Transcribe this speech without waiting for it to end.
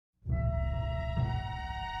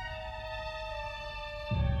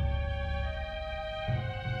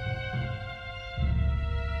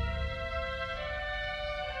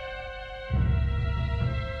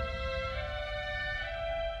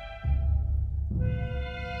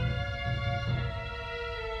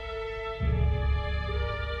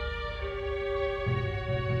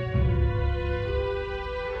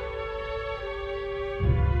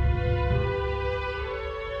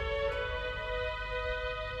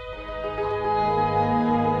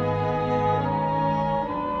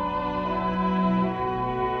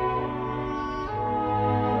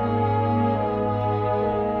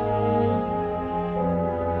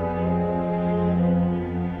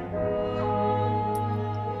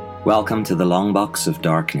Welcome to the Long Box of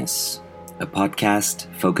Darkness, a podcast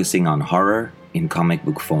focusing on horror in comic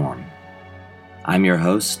book form. I'm your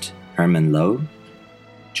host, Herman Lowe.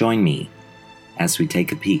 Join me as we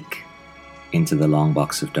take a peek into the Long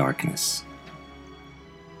Box of Darkness.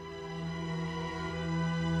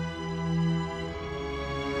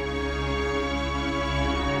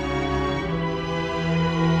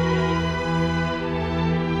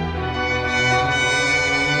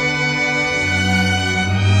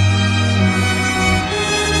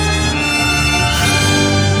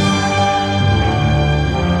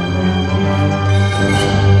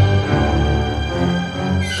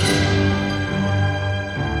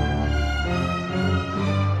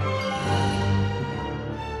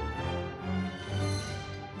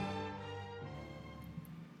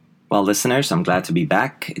 Well, listeners, I'm glad to be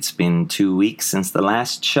back. It's been 2 weeks since the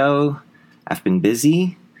last show. I've been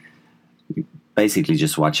busy, basically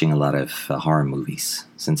just watching a lot of horror movies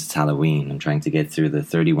since it's Halloween. I'm trying to get through the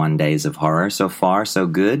 31 days of horror. So far, so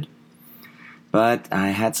good. But I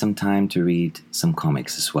had some time to read some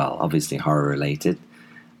comics as well, obviously horror related.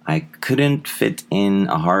 I couldn't fit in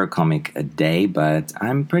a horror comic a day, but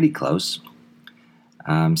I'm pretty close.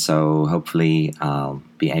 So hopefully I'll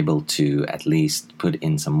be able to at least put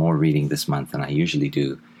in some more reading this month than I usually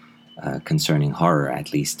do, concerning horror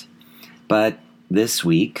at least. But this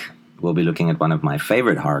week we'll be looking at one of my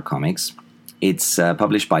favorite horror comics. It's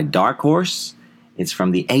published by Dark Horse. It's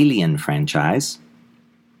from the Alien franchise.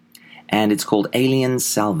 And it's called Alien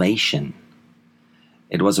Salvation.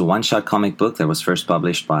 It was a one-shot comic book that was first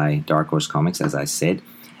published by Dark Horse Comics, as I said,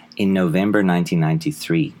 in November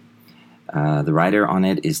 1993. The writer on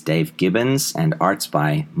it is Dave Gibbons, and art's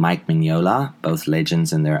by Mike Mignola, both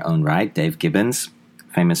legends in their own right. Dave Gibbons,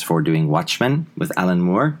 famous for doing Watchmen with Alan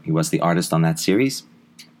Moore. He was the artist on that series.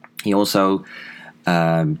 He also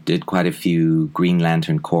did quite a few Green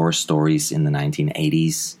Lantern Corps stories in the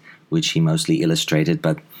 1980s, which he mostly illustrated,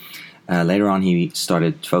 but later on he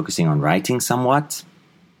started focusing on writing somewhat,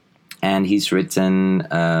 and he's written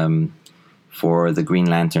for the Green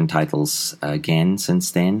Lantern titles again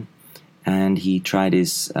since then. And he tried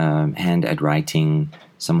his hand at writing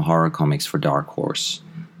some horror comics for Dark Horse.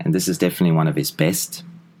 And this is definitely one of his best.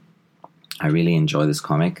 I really enjoy this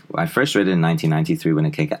comic. I first read it in 1993 when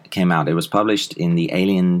it came out. It was published in the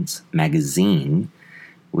Aliens magazine,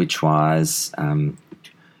 which was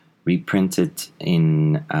reprinted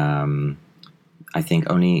in, I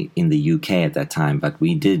think, only in the UK at that time. But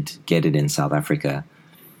we did get it in South Africa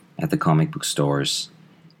at the comic book stores.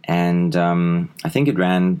 And I think it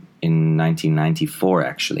ran in 1994,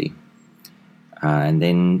 actually. And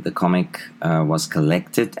then the comic was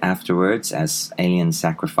collected afterwards as Alien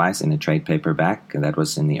Sacrifice in a trade paperback. That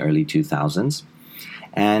was in the early 2000s.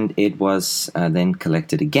 And it was then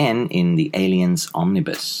collected again in the Aliens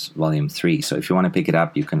Omnibus, Volume 3. So if you want to pick it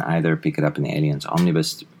up, you can either pick it up in the Aliens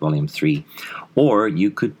Omnibus, Volume 3, or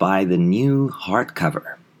you could buy the new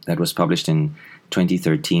hardcover that was published in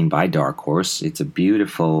 2013 by Dark Horse. It's a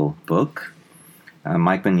beautiful book.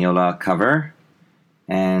 Mike Mignola cover,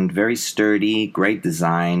 and very sturdy, great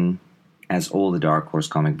design, as all the Dark Horse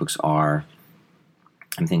comic books are.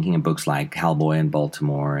 I'm thinking of books like Hellboy and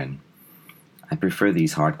Baltimore, and I prefer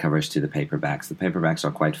these hardcovers to the paperbacks. The paperbacks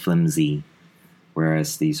are quite flimsy,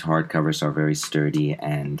 whereas these hardcovers are very sturdy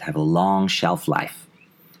and have a long shelf life.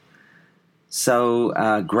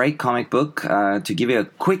 So, great comic book. To give you a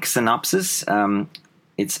quick synopsis,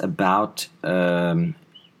 it's about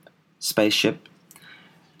spaceship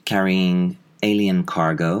carrying alien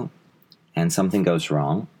cargo, and something goes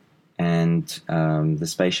wrong, and the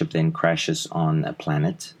spaceship then crashes on a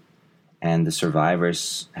planet, and the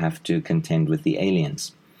survivors have to contend with the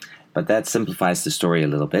aliens. But that simplifies the story a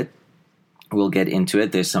little bit. We'll get into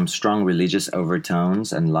it. There's some strong religious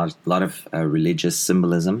overtones and a lot of religious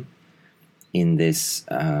symbolism in this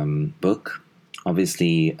book.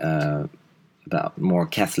 Obviously, about more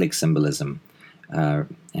Catholic symbolism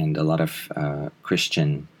and a lot of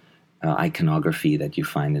Christian iconography that you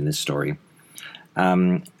find in this story.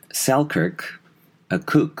 Selkirk, a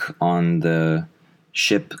cook on the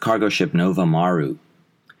cargo ship Nova Maru,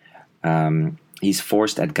 he's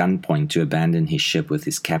forced at gunpoint to abandon his ship with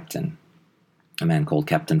his captain, a man called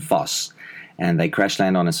Captain Foss, and they crash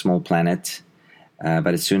land on a small planet,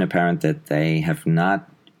 but it's soon apparent that they have not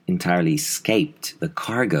entirely escaped the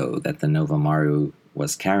cargo that the Nova Maru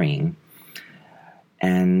was carrying.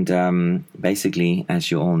 And basically, as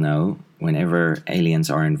you all know, whenever aliens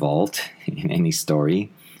are involved in any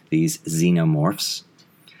story, these xenomorphs,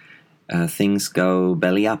 things go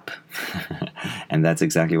belly up. And that's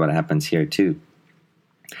exactly what happens here too.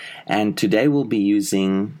 And today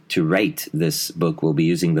to rate this book, we'll be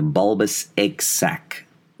using the Bulbous Egg Sac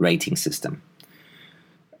rating system,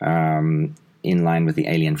 in line with the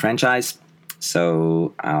Alien franchise.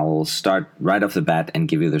 So I'll start right off the bat and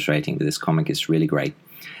give you this rating. This comic is really great.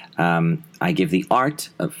 I give the art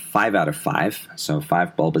a 5 out of 5, so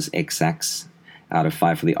 5 bulbous egg sacs out of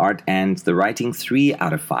 5 for the art, and the writing 3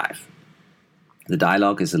 out of 5. The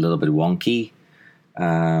dialogue is a little bit wonky.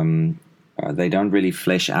 They don't really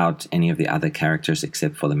flesh out any of the other characters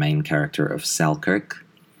except for the main character of Selkirk.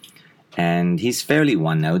 And he's fairly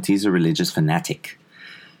one-note. He's a religious fanatic.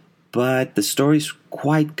 But the story's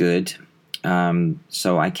quite good.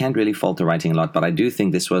 So I can't really fault the writing a lot, but I do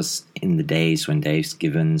think this was in the days when Dave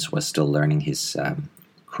Gibbons was still learning his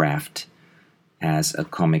craft as a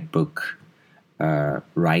comic book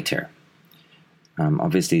writer.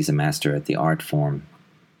 Obviously, he's a master at the art form,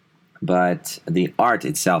 but the art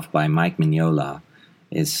itself by Mike Mignola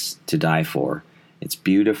is to die for. It's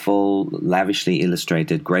beautiful, lavishly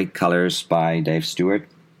illustrated, great colors by Dave Stewart,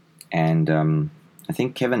 and I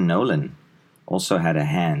think Kevin Nolan also had a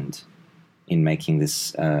hand in making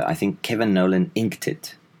this. I think Kevin Nolan inked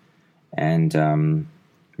it, and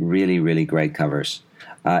really, really great covers.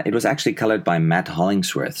 It was actually colored by Matt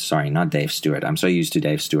Hollingsworth. Sorry, not Dave Stewart. I'm so used to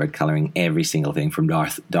Dave Stewart coloring every single thing from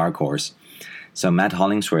Dark Horse. So Matt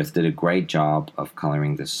Hollingsworth did a great job of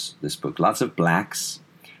coloring this book. Lots of blacks,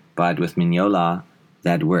 but with Mignola,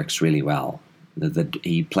 that works really well.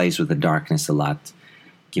 He plays with the darkness a lot,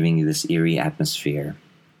 giving you this eerie atmosphere.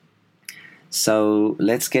 So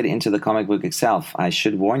let's get into the comic book itself. I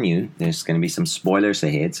should warn you, there's going to be some spoilers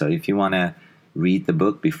ahead. So if you want to read the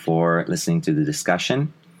book before listening to the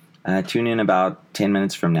discussion, tune in about 10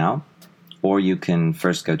 minutes from now. Or you can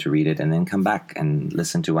first go to read it and then come back and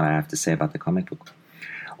listen to what I have to say about the comic book.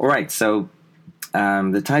 All right, so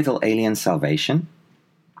the title, Alien Salvation.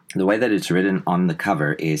 The way that it's written on the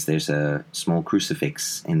cover is there's a small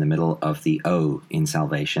crucifix in the middle of the O in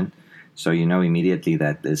salvation. So you know immediately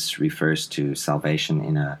that this refers to salvation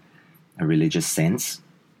in a religious sense.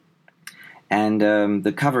 And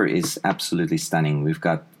the cover is absolutely stunning. We've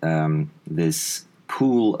got this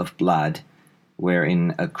pool of blood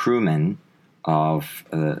wherein a crewman of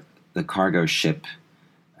the cargo ship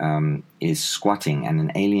is squatting and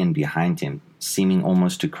an alien behind him, seeming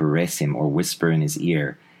almost to caress him or whisper in his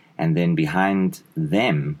ear. And then behind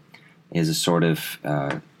them is a sort of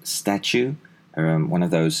statue, one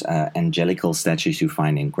of those angelical statues you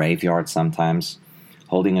find in graveyards sometimes,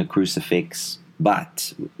 holding a crucifix.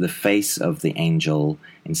 But the face of the angel,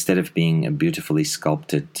 instead of being a beautifully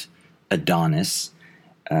sculpted Adonis,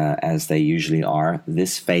 as they usually are,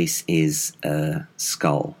 this face is a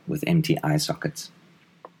skull with empty eye sockets.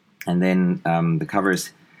 And then the cover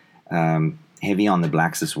is heavy on the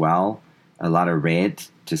blacks as well. A lot of red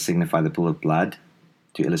to signify the pool of blood,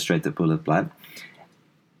 to illustrate the pool of blood.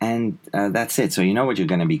 And that's it. So you know what you're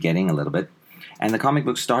going to be getting a little bit. And the comic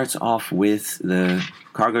book starts off with the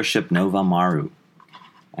cargo ship Nova Maru.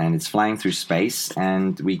 And it's flying through space.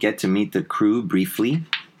 And we get to meet the crew briefly.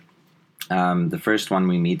 The first one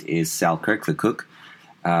we meet is Selkirk, the cook.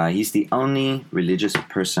 He's the only religious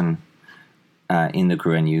person in the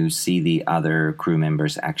crew. And you see the other crew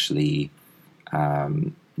members actually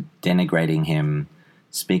denigrating him,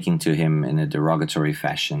 speaking to him in a derogatory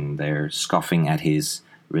fashion. They're scoffing at his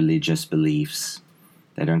religious beliefs.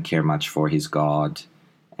 They don't care much for his God.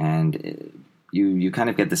 And you kind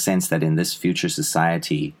of get the sense that in this future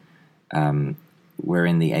society,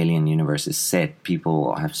 wherein the alien universe is set,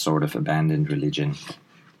 people have sort of abandoned religion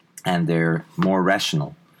and they're more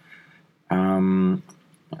rational,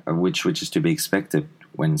 which is to be expected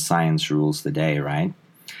when science rules the day, right?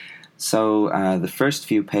 So the first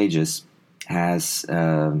few pages has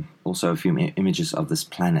also a few images of this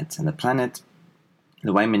planet. And the planet,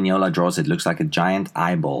 the way Mignola draws it, looks like a giant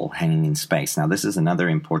eyeball hanging in space. Now, this is another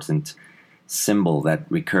important symbol that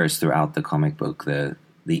recurs throughout the comic book,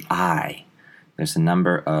 the eye. There's a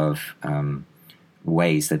number of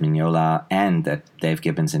ways that Mignola and that Dave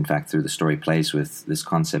Gibbons, in fact, through the story, plays with this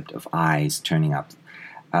concept of eyes turning up.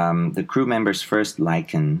 The crew members first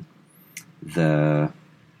liken the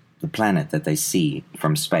planet that they see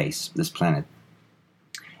from space, this planet,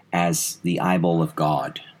 as the eyeball of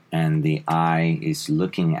God. And the eye is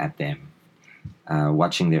looking at them,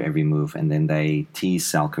 watching their every move. And then they tease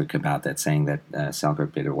Selkirk about that, saying that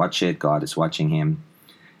Selkirk better watch it, God is watching him.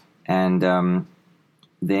 And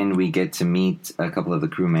then we get to meet a couple of the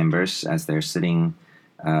crew members as they're sitting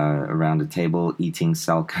around a table eating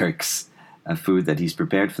Selkirk's food that he's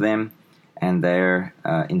prepared for them. And they're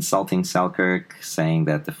insulting Selkirk, saying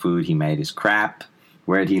that the food he made is crap,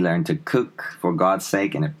 Where'd he learn to cook, for God's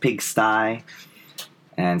sake, in a pigsty?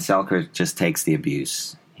 And Selkirk just takes the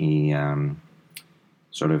abuse. He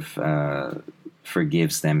sort of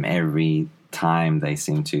forgives them every time they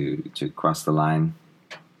seem to cross the line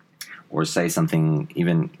or say something,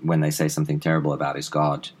 even when they say something terrible about his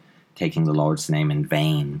God, taking the Lord's name in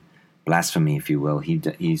vain, blasphemy, if you will.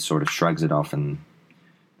 He sort of shrugs it off and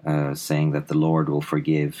saying that the Lord will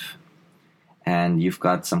forgive. And you've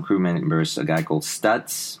got some crew members, a guy called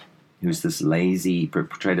Stutz, who's this lazy,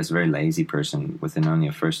 portrayed as a very lazy person within only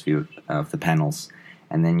a first view of the panels.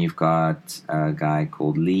 And then you've got a guy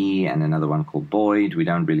called Lee and another one called Boyd. We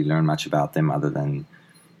don't really learn much about them other than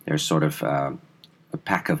they're sort of a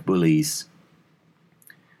pack of bullies.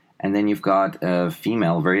 And then you've got a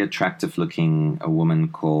female, very attractive-looking a woman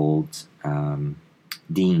called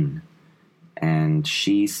Dean. And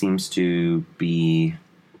she seems to be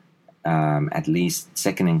at least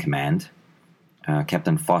second in command.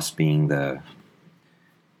 Captain Foss being the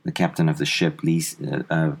captain of the ship.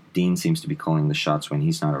 Dean seems to be calling the shots when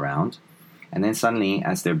he's not around. And then suddenly,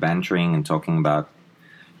 as they're bantering and talking about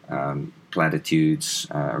platitudes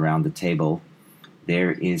around the table,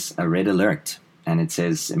 there is a red alert. And it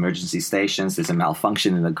says, emergency stations, there's a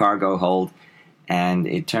malfunction in the cargo hold. And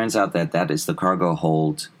it turns out that that is the cargo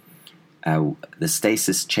hold, the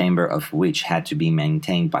stasis chamber of which had to be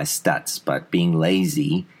maintained by Stutz. But being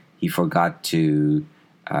lazy, he forgot to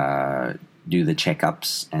do the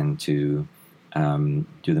checkups and to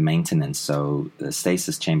do the maintenance. So the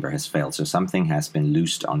stasis chamber has failed. So something has been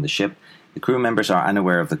loosed on the ship. The crew members are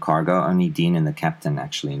unaware of the cargo. Only Dean and the captain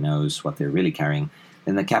actually knows what they're really carrying.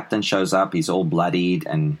 Then the captain shows up. He's all bloodied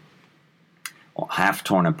and half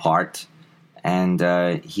torn apart.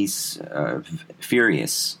 And he's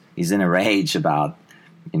furious. He's in a rage about,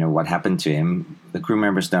 what happened to him. The crew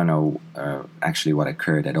members don't know actually what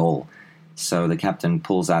occurred at all. So the captain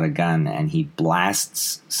pulls out a gun and he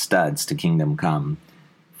blasts Stutz to Kingdom Come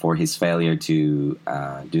for his failure to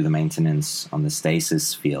do the maintenance on the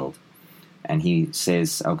stasis field. And he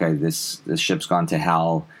says, okay, this ship's gone to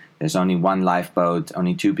hell. There's only one lifeboat.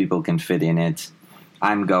 Only 2 people can fit in it.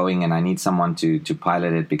 I'm going and I need someone to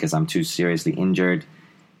pilot it because I'm too seriously injured.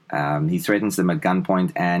 He threatens them at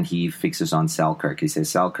gunpoint and he fixes on Selkirk. He says,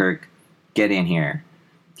 Selkirk, get in here.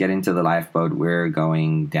 Get into the lifeboat. We're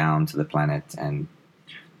going down to the planet and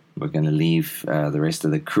we're going to leave the rest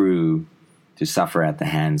of the crew to suffer at the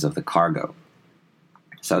hands of the cargo.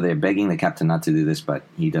 So they're begging the captain not to do this, but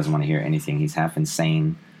he doesn't want to hear anything. He's half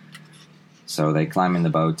insane. So they climb in the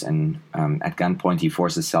boat and at gunpoint he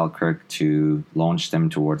forces Selkirk to launch them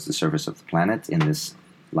towards the surface of the planet in this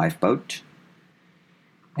lifeboat.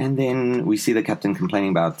 And then we see the captain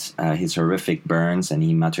complaining about his horrific burns, and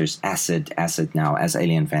he mutters, acid, acid. Now, as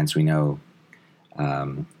Alien fans, we know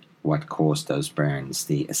what caused those burns,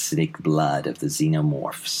 the acidic blood of the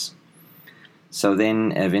xenomorphs. So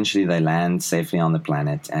then, eventually, they land safely on the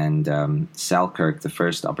planet, and Selkirk, the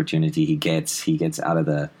first opportunity he gets out of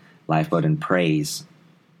the lifeboat and prays.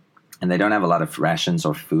 And they don't have a lot of rations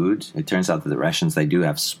or food. It turns out that the rations they do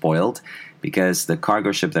have spoiled because the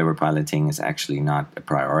cargo ship they were piloting is actually not a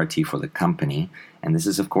priority for the company. And this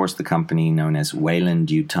is, of course, the company known as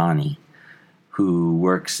Weyland-Yutani, who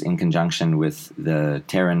works in conjunction with the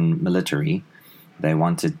Terran military. They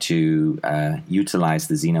wanted to utilize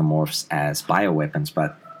the xenomorphs as bioweapons,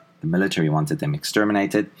 but the military wanted them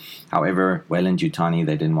exterminated. However, Weyland-Yutani,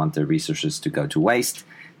 they didn't want the resources to go to waste,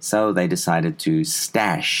 so they decided to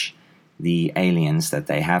stash the aliens that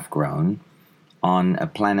they have grown on a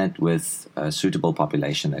planet with a suitable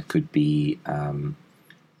population that could be that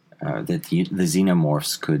the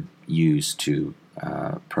xenomorphs could use to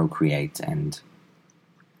procreate and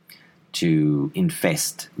to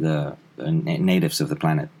infest the natives of the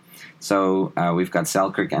planet. So we've got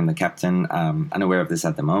Selkirk and the captain unaware of this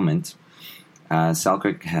at the moment.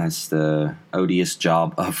 Selkirk has the odious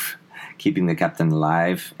job of keeping the captain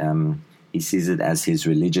alive. He sees it as his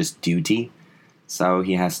religious duty. So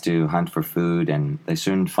he has to hunt for food, and they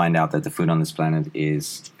soon find out that the food on this planet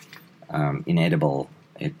is inedible.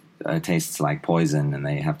 It tastes like poison, and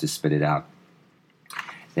they have to spit it out.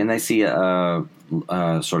 Then they see a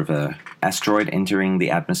sort of a asteroid entering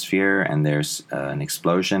the atmosphere, and there's an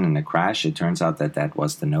explosion and a crash. It turns out that that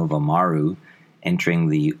was the Nova Maru entering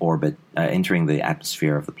the orbit, entering the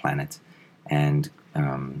atmosphere of the planet, and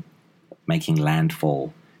making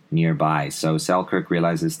landfall nearby. So Selkirk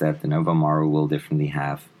realizes that the Nova Maru will definitely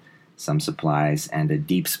have some supplies and a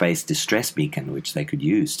deep space distress beacon, which they could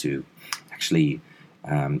use to actually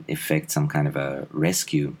effect some kind of a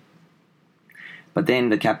rescue. But then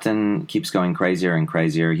the captain keeps going crazier and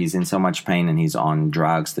crazier. He's in so much pain and he's on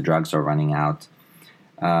drugs. The drugs are running out.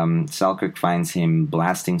 Selkirk finds him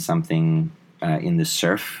blasting something in the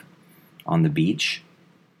surf on the beach,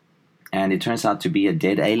 and it turns out to be a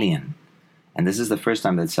dead alien. And this is the first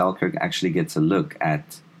time that Selkirk actually gets a look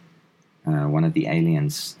at one of the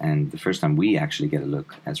aliens, and the first time we actually get a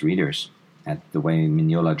look as readers at the way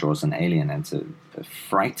Mignola draws an alien. And it's a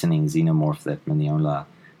frightening xenomorph that Mignola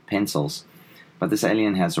pencils. But this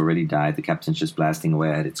alien has already died. The captain's just blasting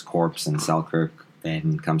away at its corpse, and Selkirk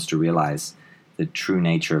then comes to realize the true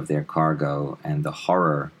nature of their cargo and the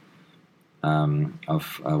horror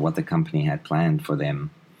of what the company had planned for them.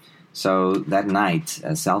 So that night,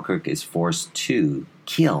 Selkirk is forced to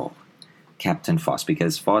kill Captain Foss,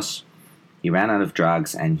 because Foss, he ran out of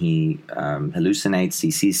drugs and he hallucinates. He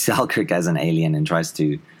sees Selkirk as an alien and tries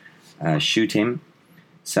to shoot him.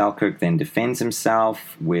 Selkirk then defends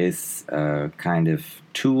himself with a kind of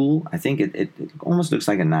tool. I think it almost looks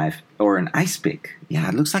like a knife or an ice pick. Yeah,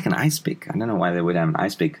 it looks like an ice pick. I don't know why they would have an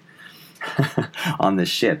ice pick on the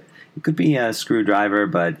ship. It could be a screwdriver,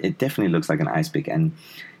 but it definitely looks like an ice pick. And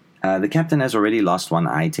the captain has already lost one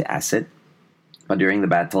eye to acid, but during the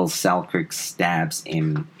battle, Selkirk stabs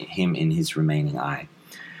him in his remaining eye.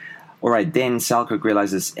 All right, then Selkirk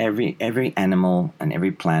realizes every animal and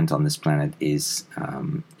every plant on this planet is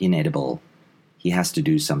inedible. He has to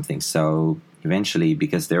do something. So eventually,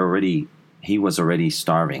 because he was already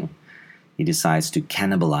starving, he decides to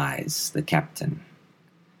cannibalize the captain.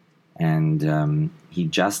 And he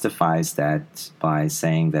justifies that by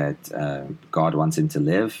saying that God wants him to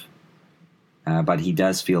live, but he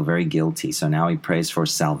does feel very guilty. So now he prays for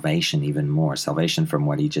salvation even more, salvation from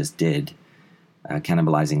what he just did,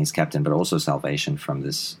 cannibalizing his captain, but also salvation from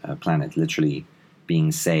this planet, literally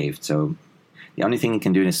being saved. So the only thing he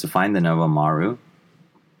can do is to find the Nova Maru,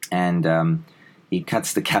 and he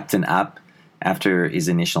cuts the captain up after his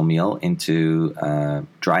initial meal into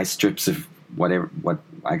dry strips of what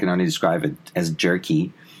I can only describe it as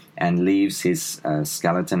jerky, and leaves his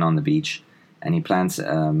skeleton on the beach. And he plants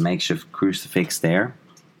a makeshift crucifix there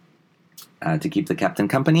to keep the captain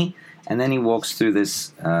company. And then he walks through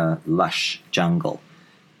this lush jungle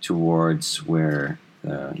towards where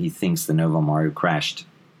he thinks the Nova Maru crashed.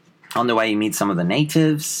 On the way, he meets some of the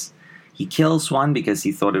natives. He kills one because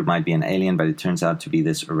he thought it might be an alien, but it turns out to be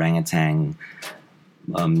this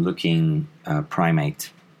orangutan-looking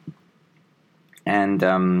primate.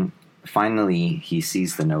 And finally, he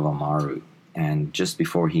sees the Nova Maru. And just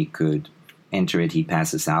before he could enter it, he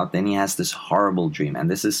passes out. Then he has this horrible dream.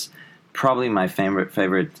 And this is probably my favorite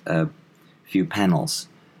few panels,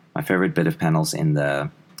 my favorite bit of panels in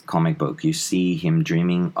the comic book. You see him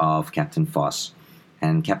dreaming of Captain Foss.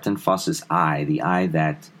 And Captain Foss's eye, the eye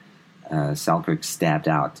that Selkirk stabbed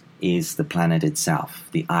out, is the planet itself,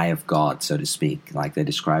 the eye of God, so to speak, like they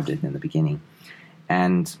described it in the beginning.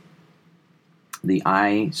 And the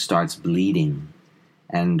eye starts bleeding,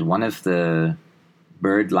 and one of the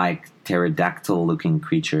bird-like pterodactyl-looking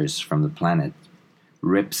creatures from the planet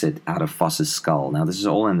rips it out of Foss's skull. Now, this is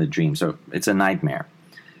all in the dream, so it's a nightmare,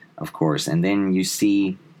 of course. And then you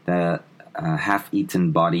see the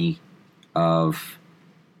half-eaten body of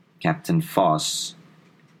Captain Foss,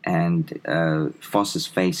 and Foss's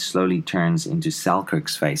face slowly turns into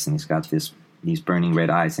Selkirk's face, and he's got these burning red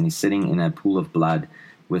eyes, and he's sitting in a pool of blood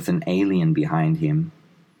with an alien behind him.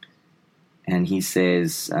 And he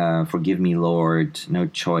says, "Forgive me, Lord, no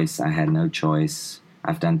choice, I had no choice.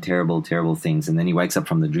 I've done terrible, terrible things." And then he wakes up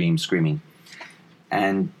from the dream screaming.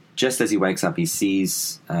 And just as he wakes up, he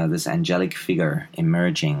sees this angelic figure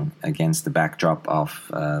emerging against the backdrop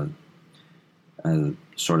of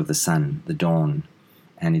sort of the sun, the dawn.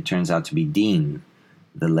 And it turns out to be Dean,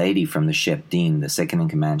 the lady from the ship, Dean, the second in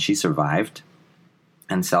command. She survived,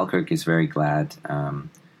 and Selkirk is very glad.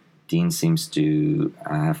 Dean seems to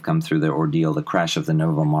have come through the ordeal, the crash of the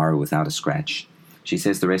Nova Maru, without a scratch. She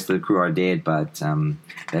says the rest of the crew are dead, but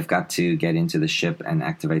they've got to get into the ship and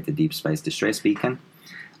activate the deep space distress beacon.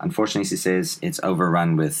 Unfortunately, she says it's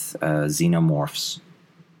overrun with xenomorphs.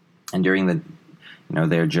 And during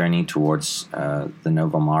their journey towards the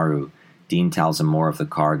Nova Maru, Dean tells them more of the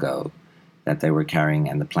cargo that they were carrying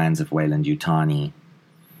and the plans of Weyland-Yutani,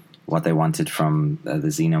 what they wanted from the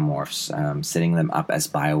xenomorphs, setting them up as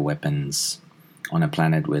bioweapons on a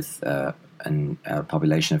planet with a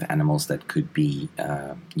population of animals that could be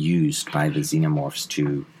used by the xenomorphs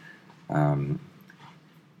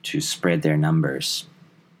to spread their numbers.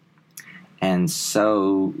 And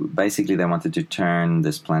so basically they wanted to turn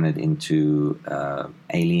this planet into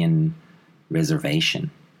alien reservation,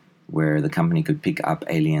 where the company could pick up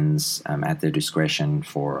aliens at their discretion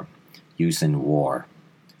for use in war.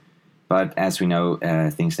 But as we know,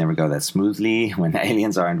 things never go that smoothly when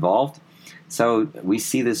aliens are involved. So we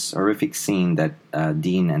see this horrific scene that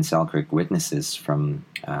Dean and Selkirk witnesses from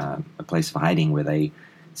a place of hiding, where they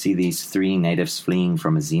see these 3 natives fleeing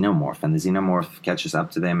from a xenomorph, and the xenomorph catches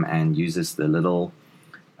up to them and uses the little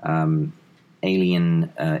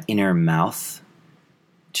alien inner mouth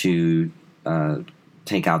to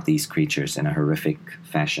take out these creatures in a horrific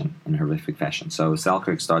fashion. So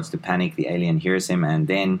Selkirk starts to panic. The alien hears him, and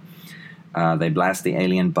then they blast the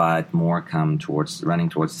alien, but more come running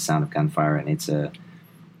towards the sound of gunfire, and it's a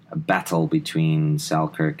battle between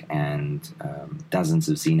Selkirk and dozens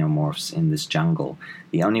of xenomorphs in this jungle.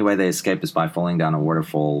 The only way they escape is by falling down a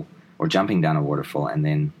waterfall or jumping down a waterfall, and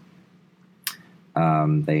then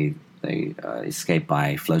they escape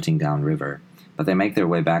by floating down river. But they make their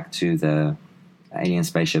way back to the alien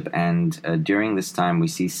spaceship, and during this time we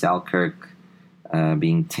see Selkirk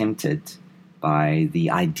being tempted by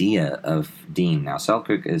the idea of Dean. Now,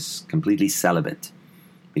 Selkirk is completely celibate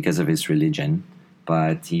because of his religion,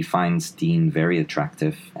 but he finds Dean very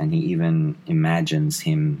attractive, and he even imagines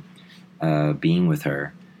him being with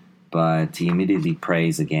her. But he immediately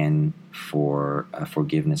prays again for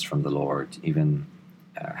forgiveness from the Lord. Even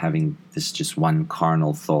having this just one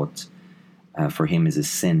carnal thought for him is a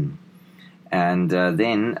sin. And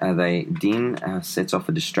then Dean sets off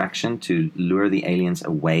a distraction to lure the aliens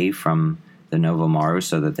away from the Nova Maru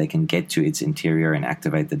so that they can get to its interior and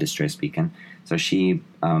activate the distress beacon. So she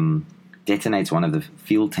detonates one of the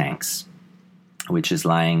fuel tanks, which is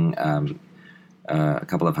lying a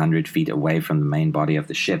couple of 100 feet away from the main body of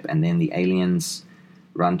the ship. And then the aliens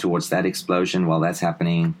run towards that explosion. While that's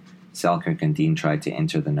happening, Selkirk and Dean try to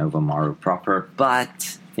enter the Nova Maru proper,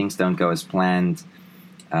 but things don't go as planned.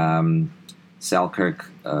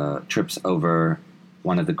 Selkirk trips over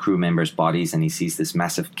one of the crew members' bodies, and he sees this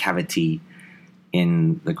massive cavity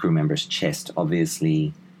in the crew member's chest.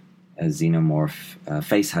 Obviously, a xenomorph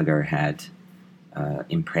facehugger had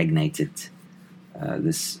impregnated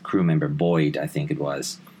this crew member, Boyd, I think it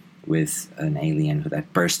was, with an alien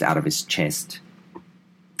that burst out of his chest.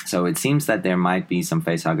 So it seems that there might be some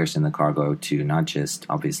facehuggers in the cargo too, not just,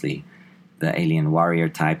 obviously, the alien warrior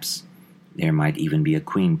types. There might even be a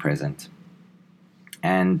queen present.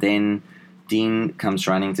 And then Dean comes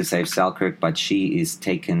running to save Selkirk, but she is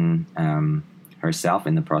taken herself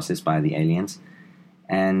in the process by the aliens.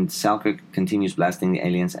 And Selkirk continues blasting the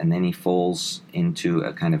aliens, and then he falls into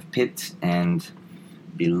a kind of pit. And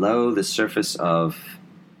below the surface of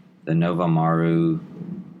the Nova Maru,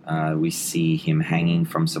 we see him hanging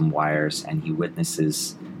from some wires, and he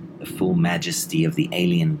witnesses the full majesty of the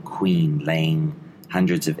alien queen laying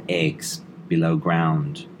hundreds of eggs below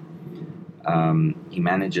ground. He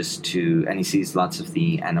manages to, and he sees lots of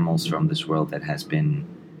the animals from this world that has been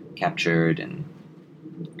captured and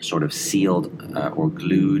sort of sealed or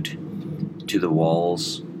glued to the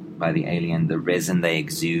walls by the alien. The resin they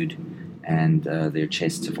exude, and their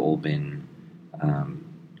chests have all been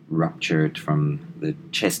ruptured from the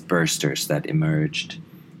chest bursters that emerged.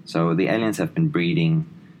 So the aliens have been breeding,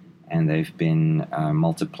 and they've been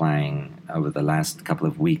multiplying over the last couple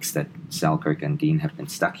of weeks that Selkirk and Dean have been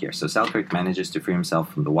stuck here. So Selkirk manages to free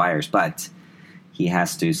himself from the wires, but he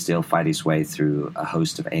has to still fight his way through a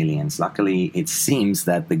host of aliens. Luckily, it seems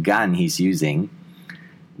that the gun he's using,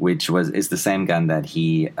 which is the same gun that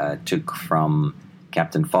he took from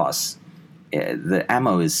Captain Foss, the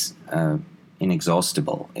ammo is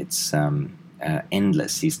inexhaustible. It's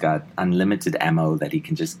endless. He's got unlimited ammo that he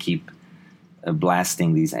can just keep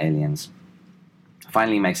blasting these aliens.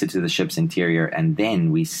 Finally makes it to the ship's interior, and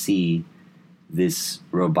then we see this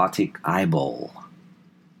robotic eyeball.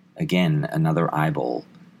 Again, another eyeball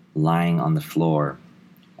lying on the floor,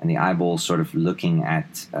 and the eyeball sort of looking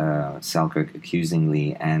at Selkirk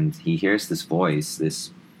accusingly, and he hears this voice,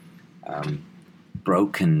 this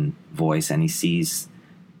broken voice, and he sees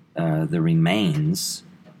the remains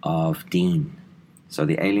of Dean. So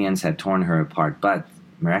the aliens had torn her apart, but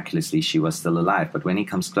miraculously, she was still alive. But when he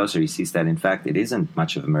comes closer, he sees that, in fact, it isn't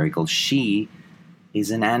much of a miracle. She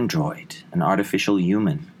is an android, an artificial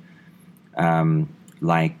human,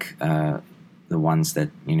 like the ones that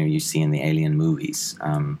you see in the Alien movies.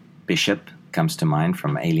 Bishop comes to mind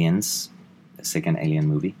from Aliens, the second Alien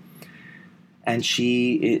movie. And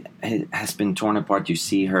she has been torn apart. You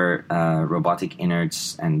see her robotic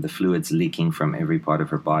innards and the fluids leaking from every part of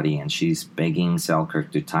her body. And she's begging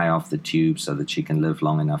Selkirk to tie off the tube so that she can live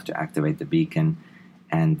long enough to activate the beacon.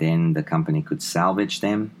 And then the company could salvage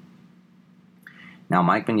them. Now,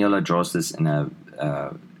 Mike Mignola draws this in a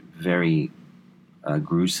very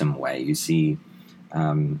gruesome way. You see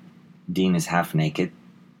Dean is half naked.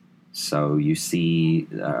 So you see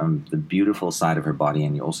the beautiful side of her body.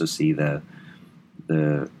 And you also see the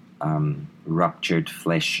ruptured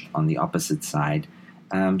flesh on the opposite side.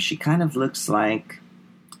 She kind of looks like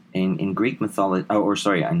in Greek mythology,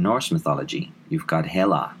 in Norse mythology, you've got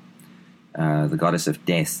Hela, the goddess of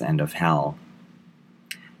death and of hell.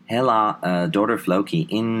 Hela, daughter of Loki,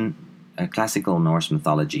 in classical Norse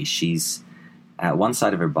mythology, she's at one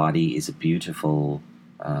side of her body is a beautiful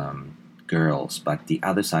girl's, but the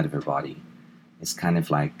other side of her body is kind of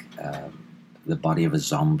like the body of a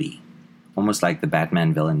zombie, almost like the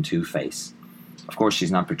Batman villain Two-Face. Of course,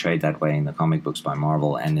 she's not portrayed that way in the comic books by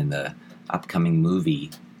Marvel, and in the upcoming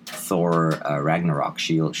movie Thor Ragnarok,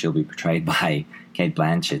 she'll be portrayed by Cate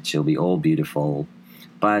Blanchett. She'll be all beautiful,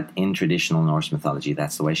 but in traditional Norse mythology,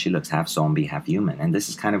 that's the way she looks, half zombie, half human. And this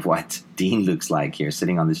is kind of what Dean looks like here,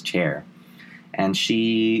 sitting on this chair. And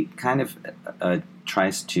she kind of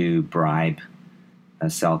tries to bribe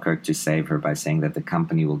Selkirk to save her by saying that the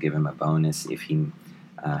company will give him a bonus if he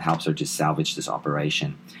helps her to salvage this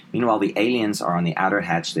operation. Meanwhile, the aliens are on the outer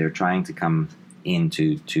hatch. They're trying to come in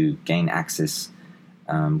to gain access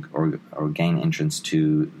or gain entrance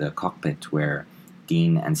to the cockpit where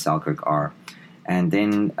Dean and Selkirk are. And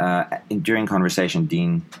then during conversation,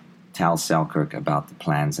 Dean tells Selkirk about the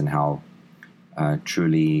plans and how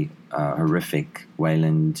truly horrific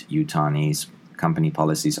Weyland-Yutani's company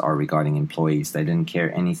policies are regarding employees. They didn't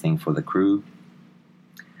care anything for the crew.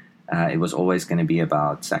 It was always going to be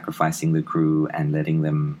about sacrificing the crew and letting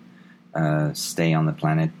them stay on the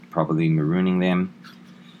planet, probably marooning them,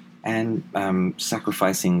 and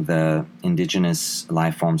sacrificing the indigenous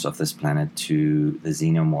life forms of this planet to the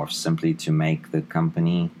xenomorphs, simply to make the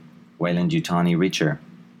company Weyland-Yutani richer.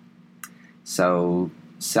 So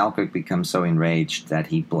Selkirk becomes so enraged that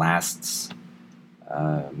he blasts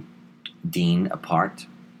Dean apart,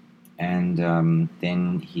 and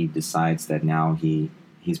then he decides that now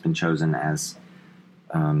he's been chosen as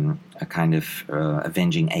a kind of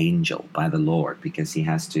avenging angel by the Lord, because he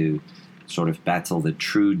has to sort of battle the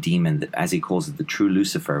true demon, as he calls it, the true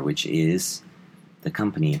Lucifer, which is the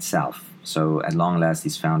company itself. So at long last,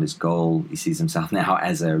 he's found his goal. He sees himself now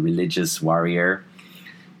as a religious warrior,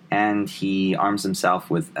 and he arms himself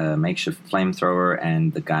with a makeshift flamethrower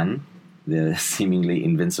and the gun, the seemingly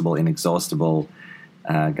invincible, inexhaustible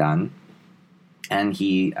gun. And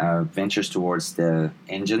he ventures towards the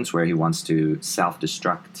engines where he wants to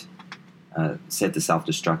self-destruct, set the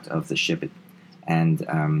self-destruct of the ship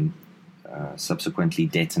and subsequently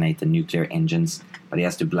detonate the nuclear engines. But he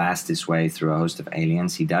has to blast his way through a host of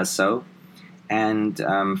aliens. He does so. And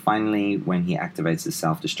finally, when he activates the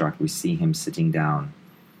self-destruct, we see him sitting down,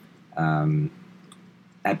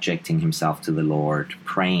 abjecting himself to the Lord,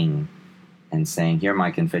 praying and saying, "Hear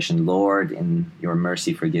my confession, Lord, in your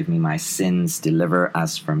mercy forgive me my sins, deliver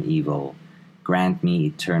us from evil, grant me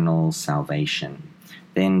eternal salvation."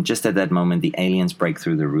 Then just at that moment, the aliens break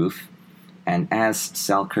through the roof, and as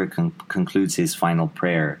Selkirk concludes his final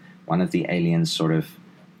prayer, one of the aliens sort of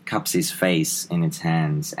cups his face in its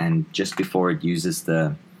hands, and just before it uses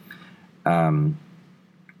the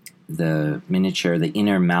miniature, the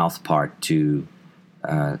inner mouth part to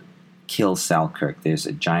kill Selkirk, there's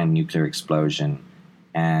a giant nuclear explosion,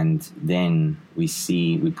 and then we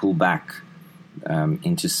pull back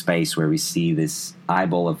into space where we see this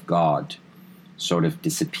eyeball of God sort of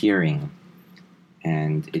disappearing,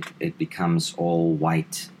 and it becomes all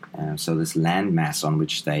white. So this landmass on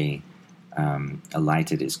which they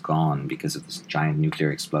alighted is gone because of this giant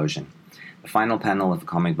nuclear explosion. The final panel of the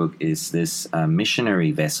comic book is this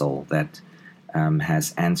missionary vessel that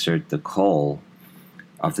has answered the call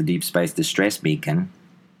of the Deep Space Distress Beacon,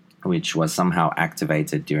 which was somehow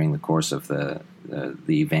activated during the course of the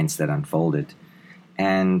events that unfolded.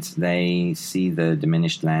 And they see the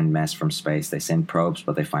diminished landmass from space. They send probes,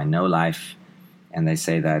 but they find no life. And they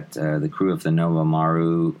say that the crew of the Nova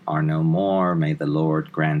Maru are no more. May the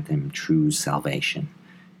Lord grant them true salvation.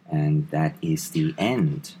 And that is the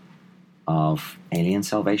end of Alien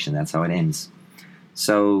Salvation. That's how it ends.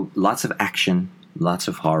 So lots of action, lots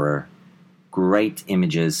of horror, great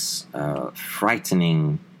images,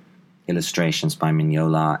 frightening illustrations by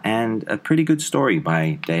Mignola, and a pretty good story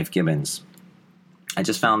by Dave Gibbons. I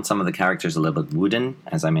just found some of the characters a little bit wooden,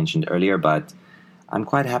 as I mentioned earlier, but I'm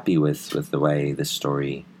quite happy with the way this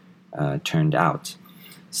story turned out.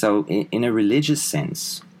 So in a religious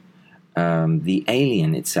sense, the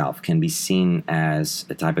alien itself can be seen as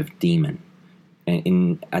a type of demon.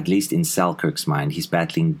 At least in Selkirk's mind, he's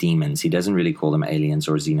battling demons. He doesn't really call them aliens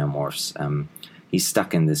or xenomorphs. He's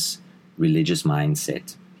stuck in this religious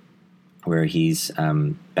mindset where he's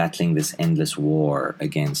battling this endless war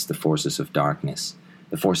against the forces of darkness,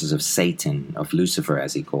 the forces of Satan, of Lucifer,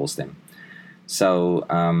 as he calls them. So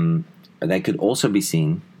they could also be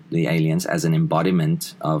seen, the aliens as an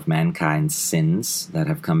embodiment of mankind's sins that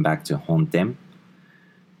have come back to haunt them.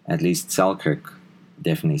 At least Selkirk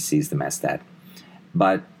definitely sees them as that.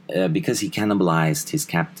 But because he cannibalized his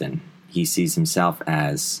captain, he sees himself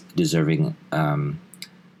as deserving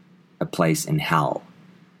a place in hell.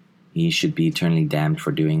 He should be eternally damned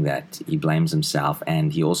for doing that. He blames himself,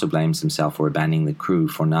 and he also blames himself for abandoning the crew,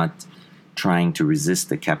 for not trying to resist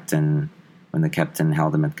the captain when the captain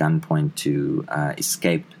held him at gunpoint to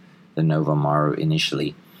escape the Nova Maru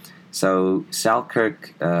initially. So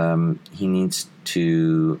Selkirk, he needs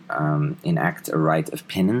to enact a rite of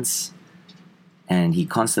penance, and he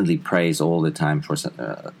constantly prays all the time for,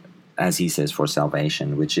 as he says, for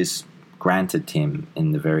salvation, which is granted him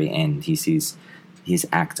in the very end. He sees his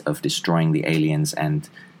act of destroying the aliens and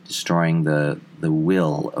destroying the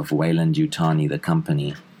will of Weyland-Yutani, the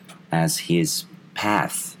company, as his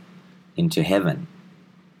path into heaven.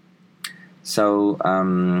 So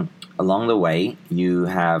along the way, you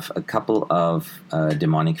have a couple of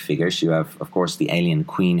demonic figures. You have, of course, the alien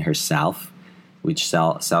queen herself, which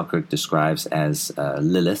Selkirk describes as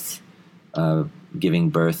Lilith, giving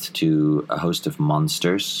birth to a host of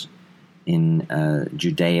monsters. In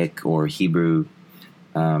Judaic or Hebrew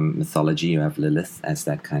mythology, you have Lilith as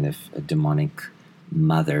that kind of a demonic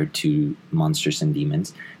mother to monsters and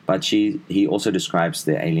demons. But he also describes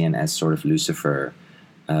the alien as sort of Lucifer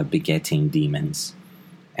begetting demons.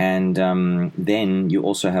 And then you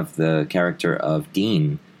also have the character of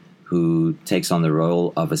Dean, who takes on the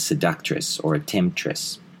role of a seductress or a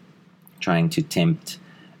temptress, trying to tempt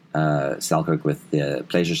Selkirk with the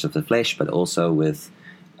pleasures of the flesh, but also with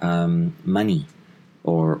money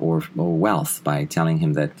or wealth, by telling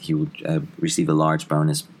him that he would receive a large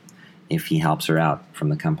bonus if he helps her out from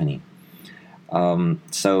the company.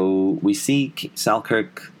 So we see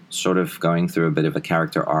Selkirk sort of going through a bit of a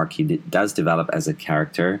character arc. He does develop as a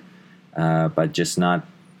character, but just not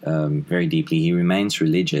very deeply. He remains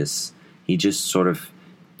religious. He just sort of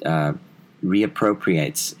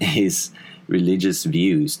reappropriates his religious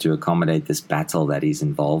views to accommodate this battle that he's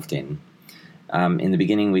involved in. In the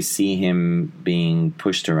beginning, we see him being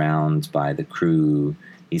pushed around by the crew.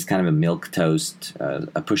 He's kind of a milquetoast,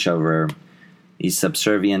 a pushover. He's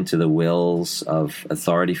subservient to the wills of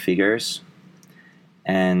authority figures.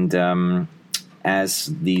 And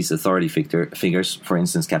as these authority figures, for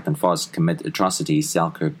instance, Captain Foss, commit atrocities,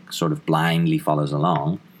 Selkirk sort of blindly follows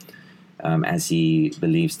along, as he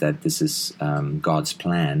believes that this is God's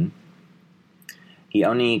plan. He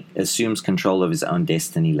only assumes control of his own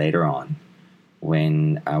destiny later on,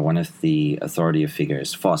 when one of the authority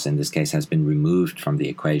figures, Foss in this case, has been removed from the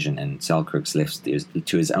equation and Selkirk's left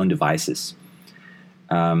to his own devices.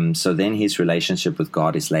 So then his relationship with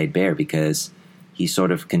God is laid bare, because he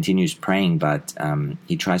sort of continues praying, but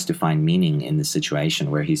he tries to find meaning in the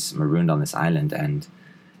situation where he's marooned on this island, and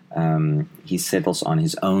he settles on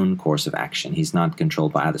his own course of action. He's not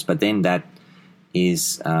controlled by others. But then that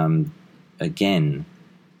is, again,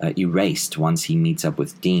 erased once he meets up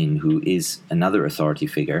with Dean, who is another authority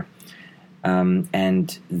figure.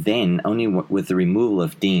 And then only with the removal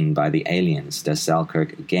of Dean by the aliens does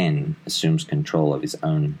Selkirk again assume control of his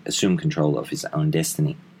own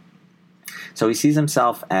destiny. So he sees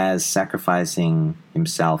himself as sacrificing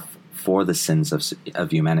himself for the sins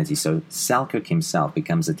of humanity. So Selkirk himself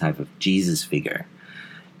becomes a type of Jesus figure.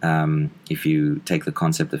 If you take the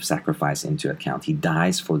concept of sacrifice into account, he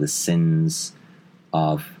dies for the sins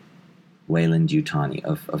of Weyland-Yutani,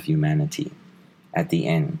 of humanity, at the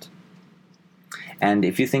end. And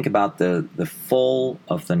if you think about the fall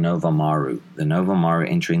of the Nova Maru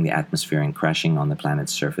entering the atmosphere and crashing on the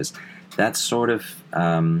planet's surface, that sort of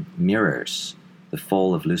mirrors the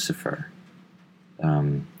fall of Lucifer.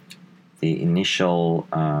 The initial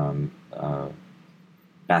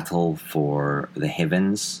battle for the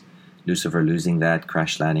heavens, Lucifer losing that,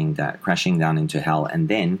 crashing down into hell, and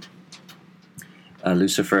then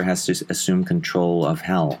Lucifer has to assume control of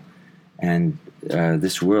hell. And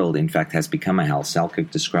this world, in fact, has become a hell.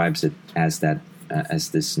 Selkirk describes it as that, as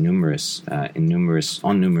this on numerous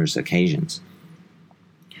occasions.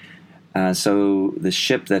 So the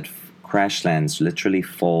ship that crash lands literally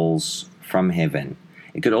falls from heaven.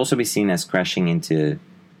 It could also be seen as crashing into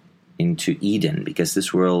Eden, because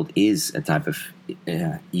this world is a type of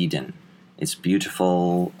Eden. It's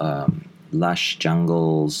beautiful, lush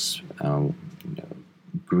jungles,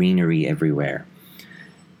 greenery everywhere.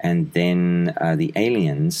 And then the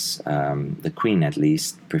aliens, the queen at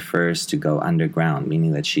least, prefers to go underground,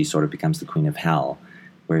 meaning that she sort of becomes the queen of hell,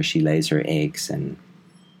 where she lays her eggs and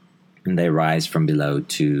they rise from below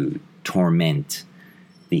to torment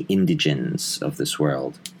the indigents of this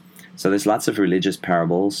world. So there's lots of religious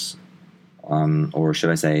parables, or should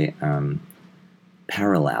I say,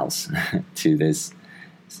 parallels to this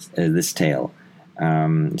tale.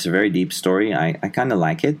 It's a very deep story. I kind of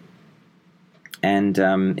like it, and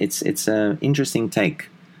it's an interesting take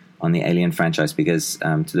on the Alien franchise because,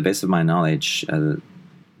 to the best of my knowledge,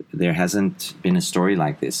 there hasn't been a story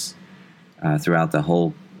like this throughout the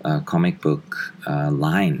whole comic book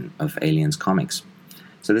line of Aliens comics.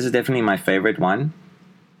 So this is definitely my favorite one.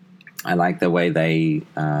 I like the way they,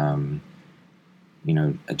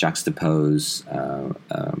 juxtapose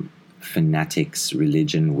fanatics'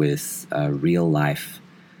 religion with real life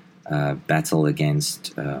battle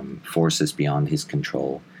against forces beyond his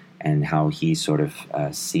control, and how he sort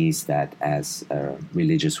of sees that as a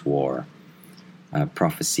religious war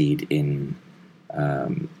prophesied in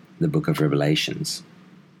the Book of Revelations.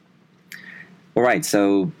 All right,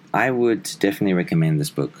 so I would definitely recommend this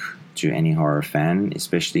book to any horror fan,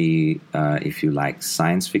 especially if you like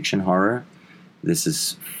science fiction horror. This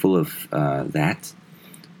is full of that.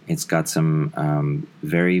 It's got some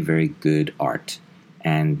very, very good art.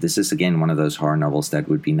 And this is, again, one of those horror novels that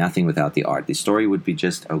would be nothing without the art. The story would be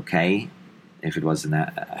just okay if it was in the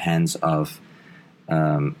hands of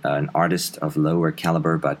an artist of lower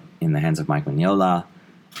caliber, but in the hands of Mike Mignola,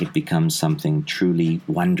 it becomes something truly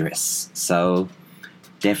wondrous. So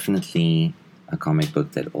definitely a comic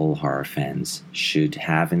book that all horror fans should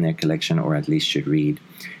have in their collection, or at least should read.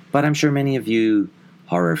 But I'm sure many of you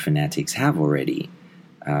horror fanatics have already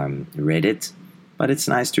read it, but it's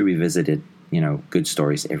nice to revisit it, good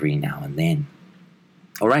stories every now and then.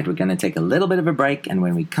 All right, we're going to take a little bit of a break, and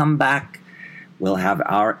when we come back, we'll have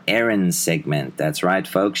our Erin segment. That's right,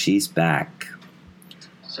 folks, she's back.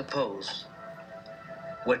 Suppose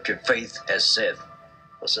what your faith has said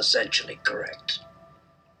was essentially correct.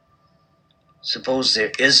 Suppose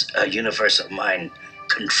there is a universal mind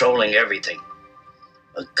controlling everything,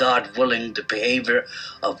 a God willing the behavior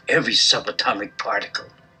of every subatomic particle.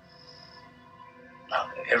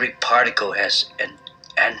 Now, every particle has an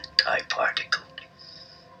antiparticle,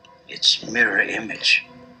 its mirror image,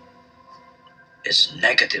 its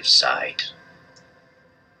negative side.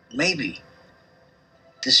 Maybe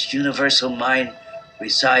this universal mind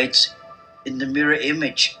resides in the mirror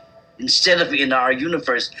image instead of in our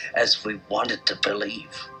universe as we wanted to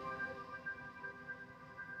believe.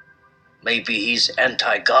 Maybe he's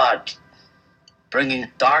anti-God, bringing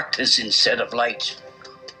darkness instead of light.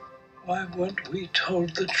 Why weren't we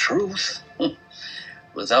told the truth?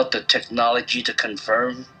 Without the technology to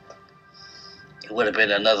confirm, it would have been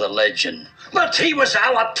another legend. But he was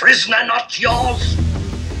our prisoner, not yours.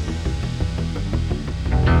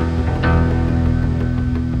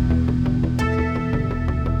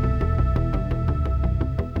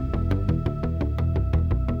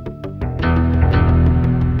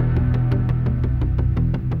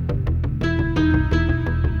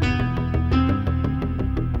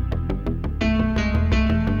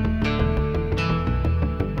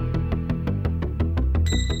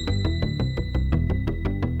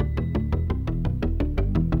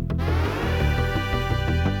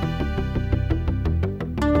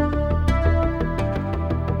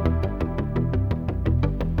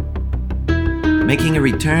 Making a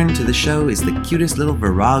return to the show is the cutest little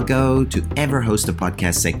virago to ever host a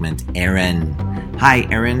podcast segment, Erin. Hi,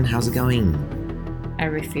 Erin. How's it going? I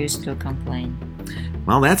refuse to complain.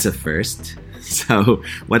 Well, that's a first. So,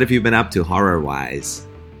 what have you been up to horror-wise?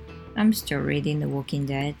 I'm still reading The Walking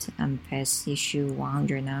Dead. I'm past issue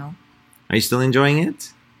 100 now. Are you still enjoying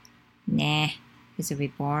it? Nah, it's a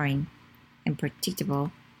bit boring and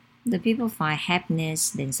predictable. The people find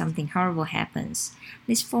happiness, then something horrible happens.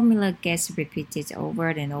 This formula gets repeated over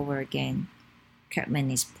and over again.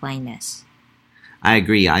 Kirkman is plainness. I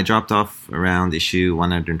agree. I dropped off around issue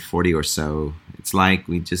 140 or so. It's like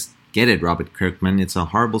we just get it, Robert Kirkman. It's a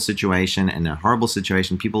horrible situation, and in a horrible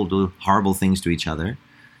situation, people do horrible things to each other.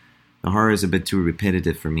 The horror is a bit too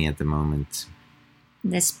repetitive for me at the moment.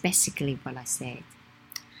 That's basically what I said.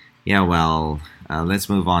 Yeah, well, let's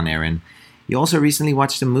move on, Erin. You also recently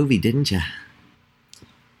watched a movie, didn't you?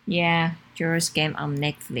 Yeah, Jorah's Game on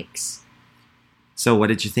Netflix. So, what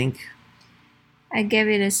did you think? I gave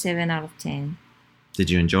it a 7 out of 10. Did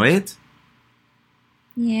you enjoy it?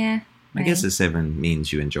 Yeah. I guess a 7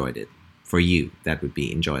 means you enjoyed it. For you, that would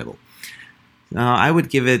be enjoyable. I would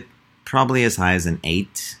give it probably as high as an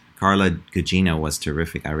 8. Carla Gugino was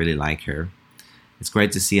terrific. I really like her. It's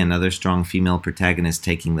great to see another strong female protagonist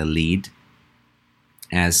taking the lead,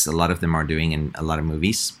 as a lot of them are doing in a lot of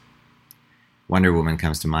movies. Wonder Woman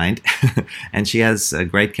comes to mind. And she has a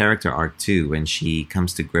great character arc too when she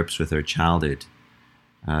comes to grips with her childhood.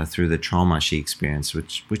 through the trauma she experienced,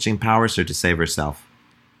 which empowers her to save herself.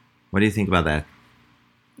 What do you think about that?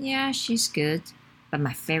 Yeah, she's good. But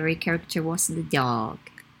my favorite character was the dog.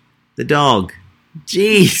 The dog.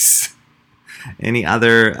 Jeez. Any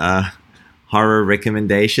other horror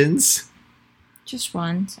recommendations? Just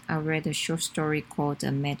once, I read a short story called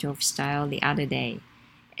A Matter of Style the other day.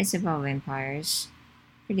 It's about vampires.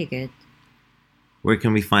 Pretty good. Where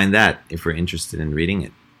can we find that if we're interested in reading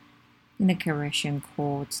it? In a collection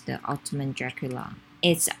called The Ottoman Dracula.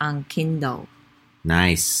 It's on Kindle.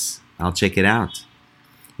 Nice. I'll check it out.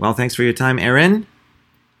 Well, thanks for your time, Erin.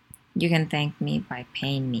 You can thank me by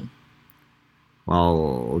paying me.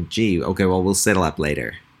 Well, gee, okay, well, we'll settle up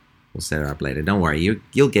later. Don't worry,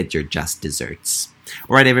 you'll get your just desserts.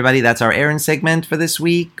 All right, everybody, that's our Erin segment for this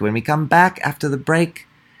week. When we come back after the break,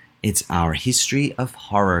 it's our history of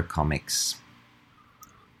horror comics.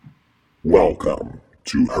 Welcome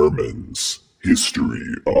to Herman's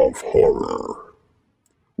History of Horror,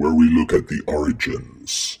 where we look at the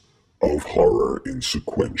origins of horror in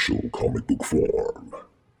sequential comic book form.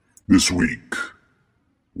 This week,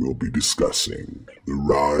 we'll be discussing the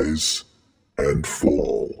rise and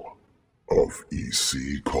fall of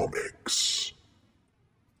EC Comics.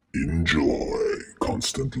 Enjoy,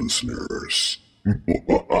 constant listeners.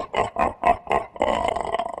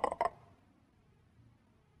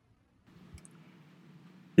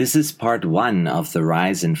 This is part 1 of the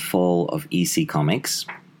rise and fall of EC Comics.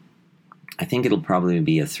 I think it'll probably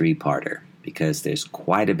be a 3-parter because there's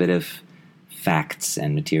quite a bit of facts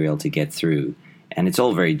and material to get through, and it's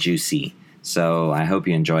all very juicy. So I hope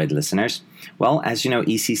you enjoyed, listeners. Well, as you know,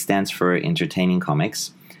 EC stands for Entertaining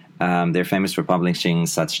Comics. They're famous for publishing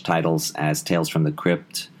such titles as Tales from the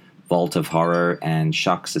Crypt, Vault of Horror, and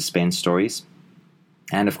shock suspense stories.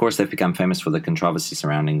 And of course, they've become famous for the controversy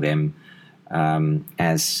surrounding them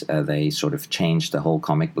as they sort of changed the whole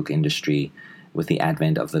comic book industry with the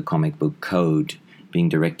advent of the comic book code being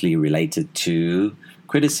directly related to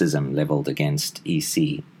criticism leveled against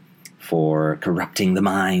EC for corrupting the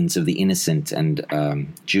minds of the innocent and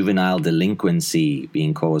juvenile delinquency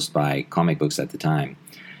being caused by comic books at the time.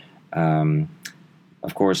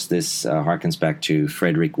 Of course, this harkens back to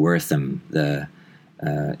Frederick Wertham, the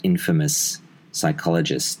infamous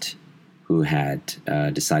psychologist who had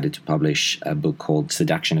decided to publish a book called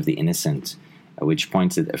Seduction of the Innocent, which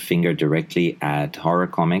pointed a finger directly at horror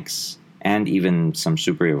comics and even some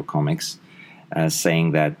superhero comics,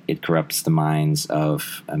 saying that it corrupts the minds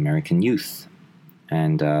of American youth.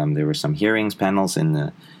 And there were some hearings, panels in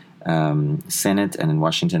the Senate and in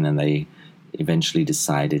Washington, and they eventually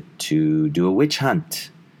decided to do a witch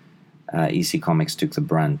hunt. EC Comics took the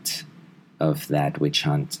brunt of that witch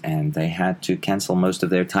hunt, and they had to cancel most of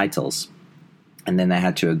their titles. And then they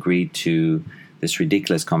had to agree to this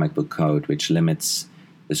ridiculous comic book code, which limits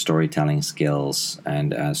the storytelling skills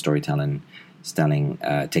and storytelling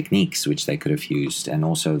techniques which they could have used, and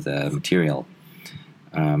also the material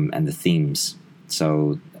and the themes.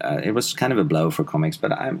 So it was kind of a blow for comics,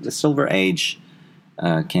 but the Silver Age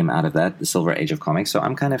came out of that, the Silver Age of comics. So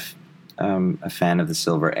I'm kind of a fan of the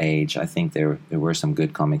Silver Age. I think there were some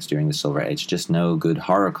good comics during the Silver Age, just no good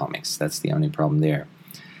horror comics. That's the only problem there.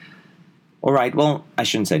 All right, well, I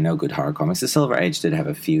shouldn't say no good horror comics. The Silver Age did have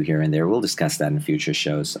a few here and there. We'll discuss that in future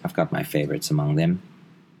shows. I've got my favorites among them.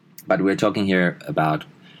 But we're talking here about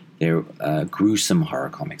their gruesome horror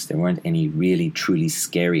comics. There weren't any really, truly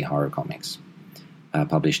scary horror comics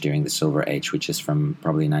published during the Silver Age, which is from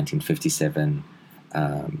probably 1957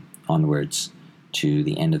 onwards to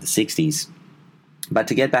the end of the 60s. But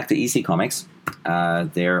to get back to EC Comics,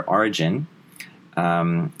 their origin,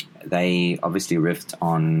 they obviously riffed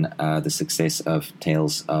on the success of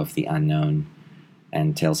Tales of the Unknown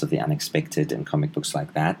and Tales of the Unexpected and comic books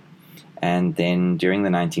like that. And then during the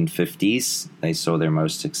 1950s, they saw their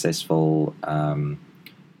most successful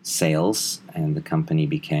sales, and the company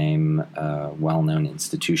became a well-known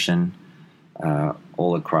institution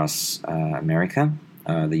all across America,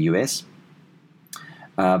 the US.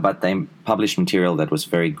 But they published material that was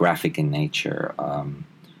very graphic in nature,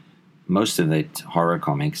 most of it horror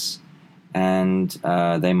comics, and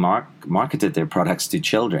they marketed their products to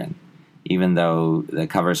children, even though the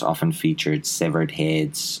covers often featured severed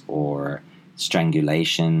heads or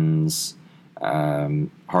strangulations,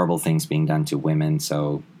 horrible things being done to women.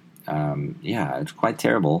 So, it's quite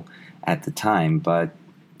terrible at the time. But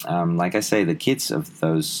like I say, the kids of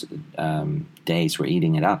those days were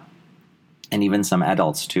eating it up. And even some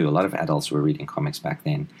adults, too. A lot of adults were reading comics back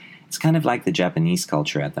then. It's kind of like the Japanese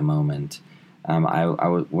culture at the moment. I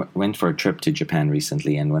went for a trip to Japan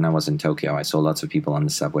recently, and when I was in Tokyo, I saw lots of people on the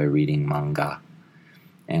subway reading manga.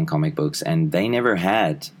 and comic books, and they never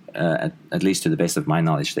had, at least to the best of my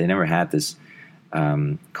knowledge, they never had this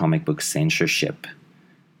comic book censorship.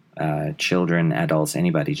 Children, adults,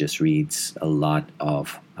 anybody just reads a lot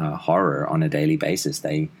of horror on a daily basis.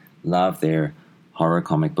 They love their horror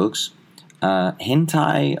comic books.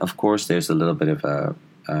 Hentai, of course, there's a little bit of a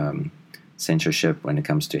censorship when it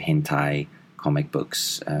comes to hentai comic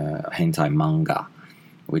books, hentai manga,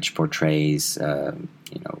 which portrays, a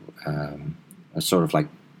sort of like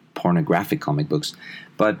pornographic comic books.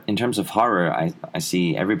 But in terms of horror, I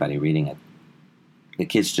see everybody reading it. The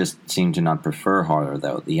kids just seem to not prefer horror,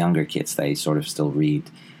 though. The younger kids, they sort of still read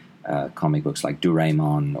comic books like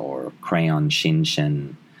Doraemon or Crayon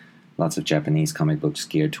Shinshin. Lots of Japanese comic books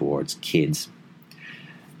geared towards kids.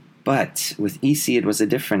 But with EC, it was a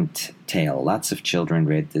different tale. Lots of children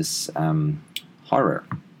read this horror.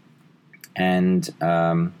 And,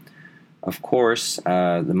 of course,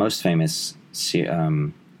 the most famous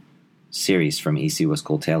series from EC was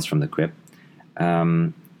called Tales from the Crypt.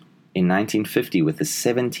 In 1950, with the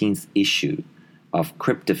 17th issue of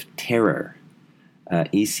Crypt of Terror,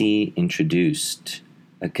 EC introduced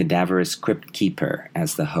a cadaverous crypt keeper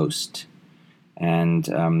as the host. And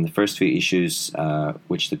the first few issues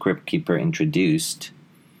which the crypt keeper introduced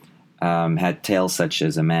had tales such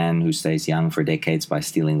as a man who stays young for decades by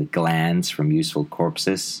stealing the glands from useful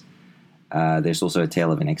corpses. There's also a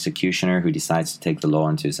tale of an executioner who decides to take the law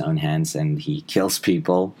into his own hands, and he kills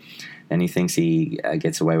people. Then he thinks he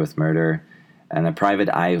gets away with murder. And a private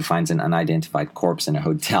eye who finds an unidentified corpse in a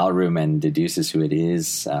hotel room and deduces who it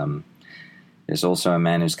is. There's also a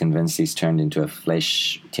man who's convinced he's turned into a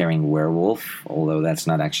flesh-tearing werewolf, although that's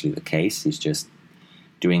not actually the case. He's just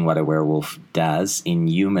doing what a werewolf does in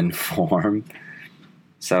human form.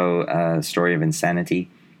 So, story of insanity.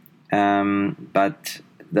 But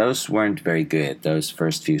those weren't very good, those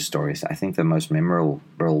first few stories. I think the most memorable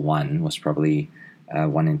one was probably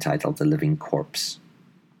one entitled The Living Corpse,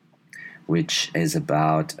 which is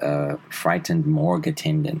about a frightened morgue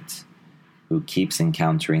attendant who keeps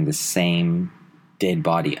encountering the same dead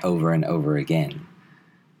body over and over again.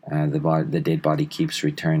 The dead body keeps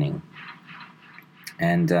returning.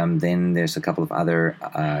 And then there's a couple of other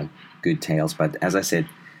good tales. But as I said,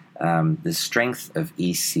 the strength of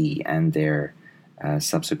EC and their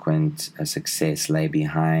subsequent success lay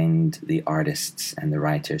behind the artists and the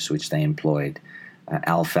writers which they employed.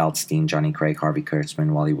 Al Feldstein, Johnny Craig, Harvey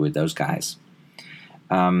Kurtzman, Wally Wood, those guys.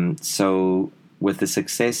 So with the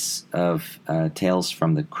success of Tales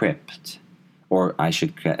from the Crypt, or I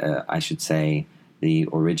should say the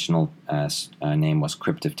original name was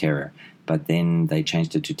Crypt of Terror, but then they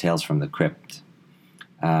changed it to Tales from the Crypt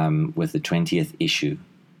with the 20th issue.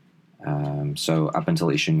 So up until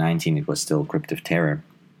issue 19, it was still Crypt of Terror.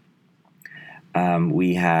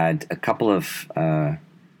 We had a couple of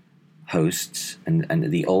hosts,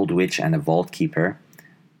 and the Old Witch and a Vault Keeper,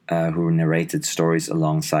 who narrated stories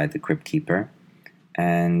alongside the Crypt Keeper.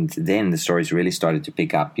 And then the stories really started to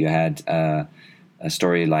pick up. You had a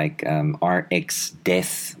story like RX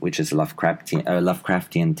Death, which is a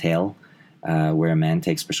Lovecraftian tale, where a man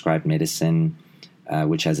takes prescribed medicine,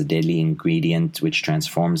 which has a deadly ingredient which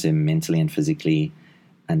transforms him mentally and physically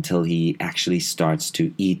until he actually starts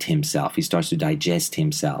to eat himself. He starts to digest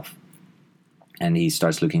himself. And he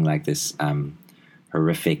starts looking like this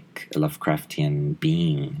horrific Lovecraftian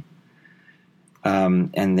being.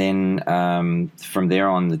 And then from there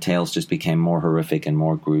on, the tales just became more horrific and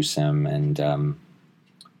more gruesome. And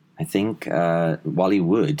I think Wally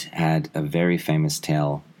Wood had a very famous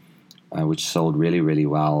tale which sold really, really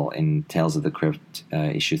well in Tales of the Crypt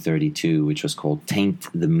issue 32, which was called Taint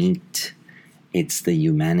the Meat, It's the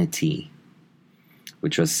Humanity,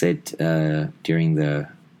 which was set during the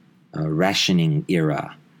rationing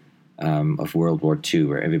era of World War II,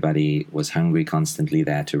 where everybody was hungry constantly.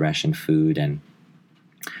 They had to ration food, and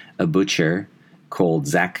a butcher called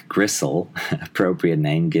Zach Gristle, appropriate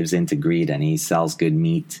name, gives in to greed, and he sells good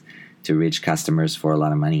meat to rich customers for a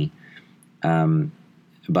lot of money.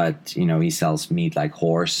 But, he sells meat like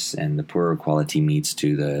horse and the poorer quality meats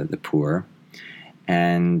to the poor.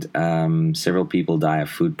 And several people die of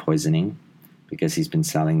food poisoning because he's been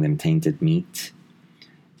selling them tainted meat.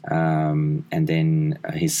 And then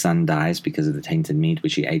his son dies because of the tainted meat,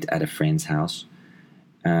 which he ate at a friend's house.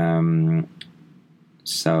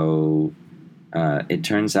 So it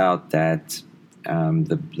turns out that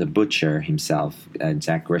the butcher himself,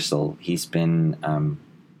 Zach Gristle, he's been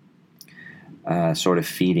sort of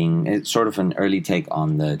feeding. It's sort of an early take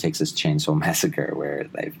on the Texas Chainsaw Massacre, where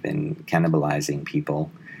they've been cannibalizing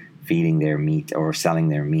people, feeding their meat or selling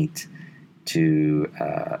their meat to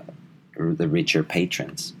the richer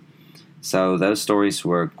patrons. So those stories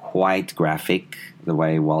were quite graphic, the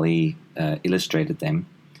way Wally illustrated them.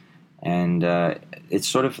 And it's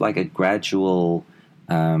sort of like a gradual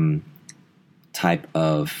type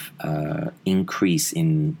of increase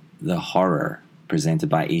in the horror presented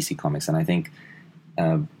by EC Comics. And I think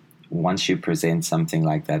once you present something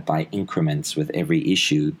like that by increments with every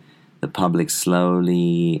issue, the public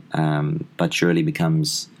slowly but surely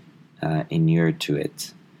becomes inured to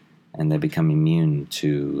it, and they become immune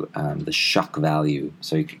to the shock value.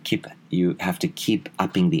 So you have to keep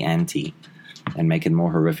upping the ante and make it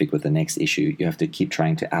more horrific with the next issue. You have to keep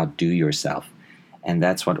trying to outdo yourself. And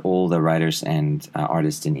that's what all the writers and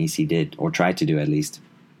artists in EC did, or tried to do at least.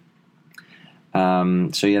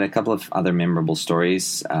 So you had a couple of other memorable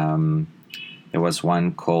stories. There was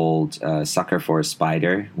one called Sucker for a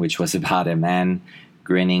Spider, which was about a man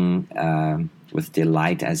grinning with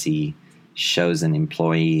delight as he shows an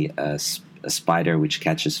employee a spider which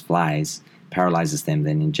catches flies, paralyzes them,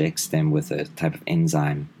 then injects them with a type of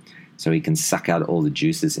enzyme so he can suck out all the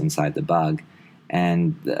juices inside the bug.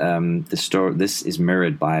 And this is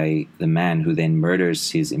mirrored by the man who then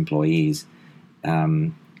murders his employees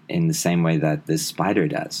in the same way that this spider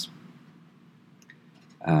does.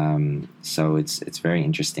 So it's very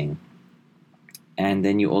interesting. And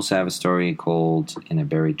then you also have a story called In a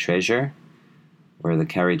Buried Treasure, where the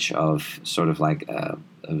carriage of sort of like a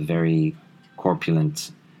very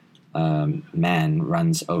corpulent man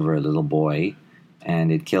runs over a little boy,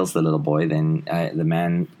 and it kills the little boy. Then the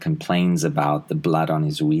man complains about the blood on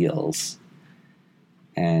his wheels.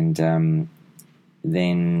 And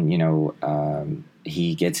then,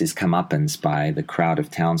 he gets his comeuppance by the crowd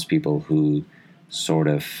of townspeople who sort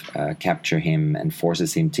of capture him and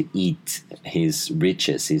forces him to eat his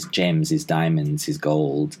riches, his gems, his diamonds, his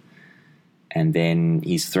gold. And then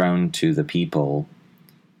he's thrown to the people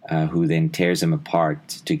who then tears him apart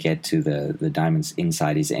to get to the diamonds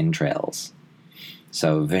inside his entrails.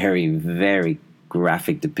 So very, very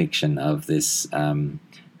graphic depiction of this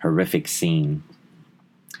horrific scene.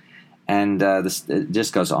 And this it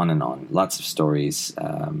just goes on and on. Lots of stories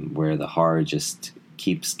where the horror just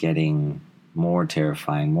keeps getting more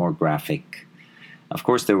terrifying, more graphic. Of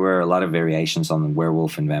course, there were a lot of variations on the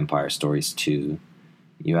werewolf and vampire stories too.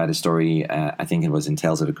 You had a story, I think it was in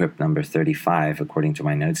Tales of the Crypt number 35, according to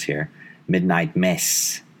my notes here, Midnight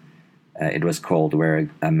Mess. It was called, where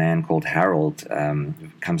a man called Harold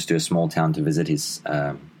comes to a small town to visit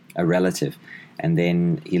a relative. And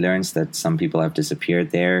then he learns that some people have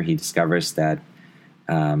disappeared there. He discovers that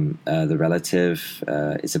the relative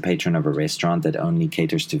is a patron of a restaurant that only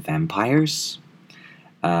caters to vampires.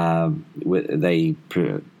 They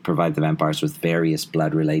provide the vampires with various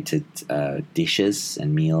blood-related dishes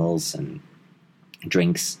and meals and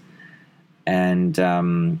drinks. And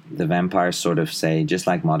the vampires sort of say, just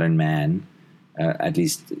like modern man, at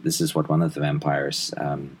least this is what one of the vampires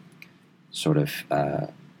sort of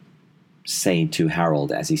say to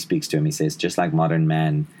Harold as he speaks to him. He says, just like modern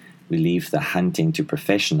man, we leave the hunting to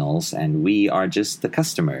professionals and we are just the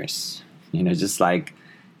customers. Just like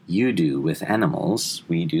you do with animals,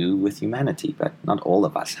 we do with humanity, but not all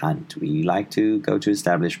of us hunt. We like to go to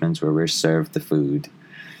establishments where we're served the food.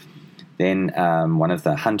 Then one of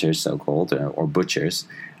the hunters, so-called, or butchers,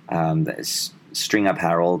 string up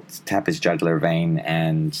Harold, tap his jugular vein,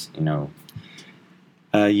 and,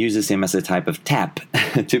 uses him as a type of tap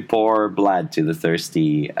to pour blood to the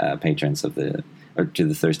thirsty patrons or to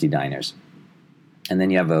the thirsty diners. And then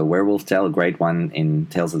you have a werewolf tale, a great one in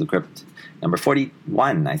Tales of the Crypt, number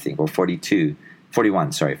 41, I think, or 42.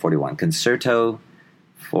 41, sorry, 41. Concerto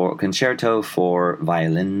for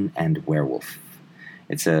Violin and Werewolf.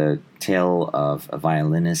 It's a tale of a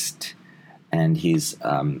violinist, and his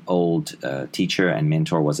old teacher and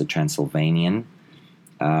mentor was a Transylvanian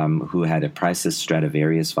who had a priceless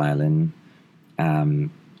Stradivarius violin,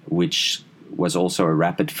 which was also a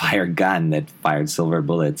rapid-fire gun that fired silver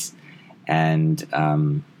bullets. And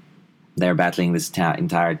they're battling this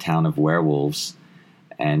entire town of werewolves.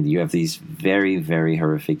 And you have these very, very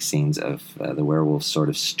horrific scenes of the werewolves sort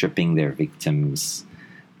of stripping their victims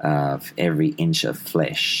of every inch of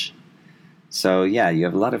flesh. So, yeah, you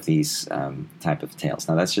have a lot of these type of tales.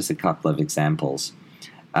 Now, that's just a couple of examples.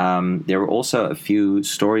 There were also a few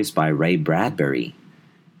stories by Ray Bradbury,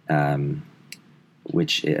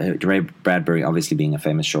 Ray Bradbury obviously being a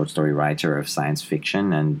famous short story writer of science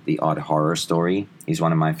fiction and the odd horror story. He's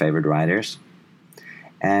one of my favorite writers.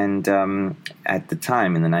 And at the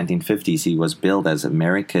time, in the 1950s, he was billed as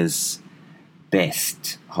America's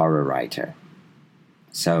best horror writer.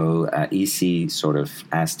 So EC sort of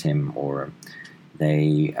asked him, or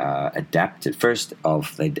they adapted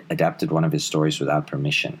one of his stories without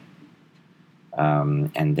permission.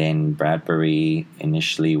 And then Bradbury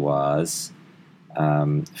initially was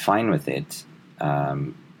fine with it,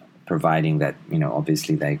 providing that,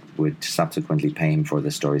 obviously they would subsequently pay him for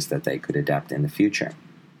the stories that they could adapt in the future.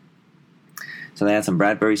 So they had some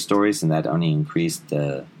Bradbury stories, and that only increased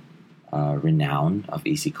the renown of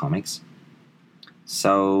EC Comics.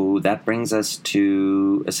 So that brings us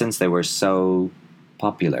to, since they were so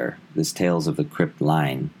popular, this Tales of the Crypt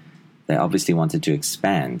line, they obviously wanted to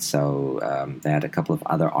expand. So they had a couple of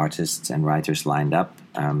other artists and writers lined up.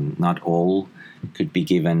 Not all could be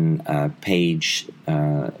given page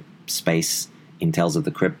space in Tales of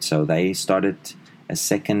the Crypt, so they started a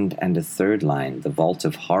second and a third line, the Vault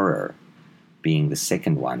of Horror being the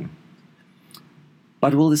second one.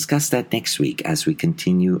 But we'll discuss that next week as we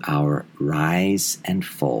continue our rise and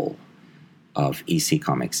fall of EC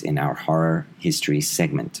Comics in our horror history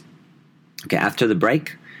segment. Okay, after the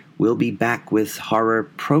break, we'll be back with horror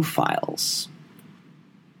profiles.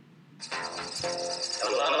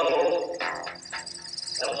 Hello?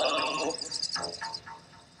 Hello?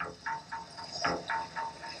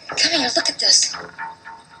 Come here, look at this.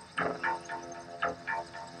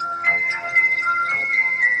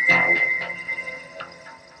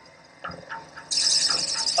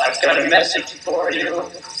 I've got a message for you,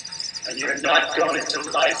 and you're not going to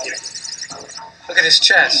like it. Look at his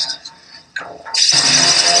chest.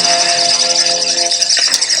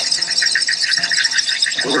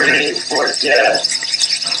 Ready for death.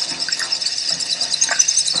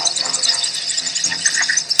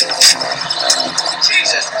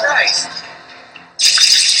 Jesus Christ!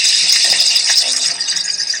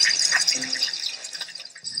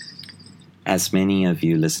 As many of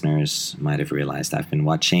you listeners might have realized, I've been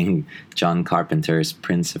watching John Carpenter's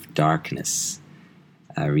Prince of Darkness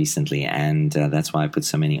recently, and that's why I put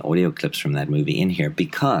so many audio clips from that movie in here,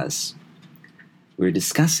 because we're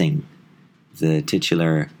discussing the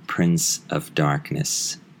titular Prince of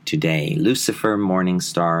Darkness today, Lucifer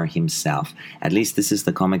Morningstar himself. At least this is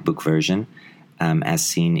the comic book version, as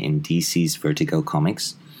seen in DC's Vertigo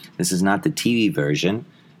Comics. This is not the TV version,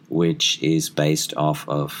 which is based off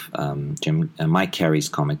of Mike Carey's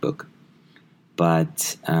comic book.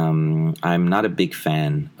 But I'm not a big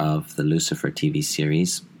fan of the Lucifer TV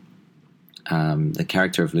series. The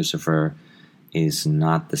character of Lucifer is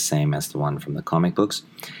not the same as the one from the comic books.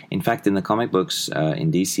 In fact, in the comic books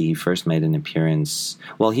in DC, he first made an appearance.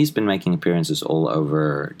 Well, he's been making appearances all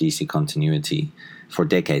over DC continuity for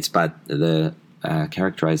decades, but the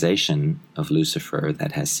characterization of Lucifer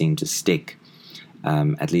that has seemed to stick,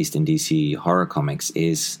 at least in DC horror comics,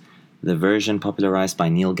 is the version popularized by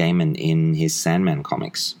Neil Gaiman in his Sandman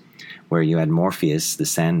comics, where you had Morpheus, the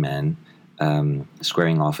Sandman,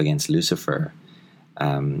 squaring off against Lucifer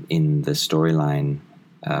in the storyline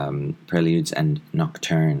Preludes and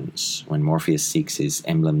Nocturnes. When Morpheus seeks his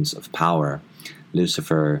emblems of power,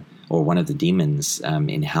 Lucifer, or one of the demons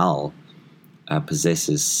in hell,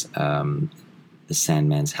 possesses the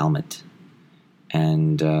Sandman's helmet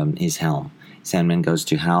and his helm. Sandman goes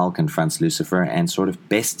to hell, confronts Lucifer, and sort of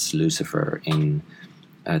bests Lucifer in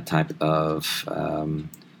a type of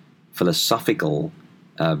philosophical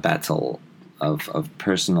battle of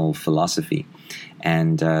personal philosophy.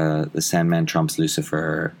 And the Sandman trumps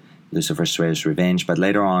Lucifer. Lucifer swears revenge, but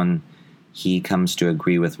later on he comes to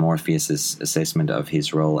agree with Morpheus' assessment of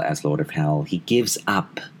his role as Lord of Hell. He gives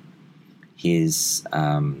up his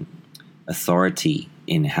authority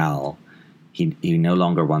in hell. He no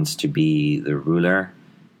longer wants to be the ruler.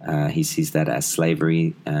 He sees that as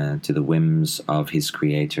slavery to the whims of his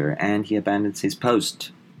creator, and he abandons his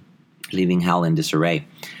post, leaving hell in disarray.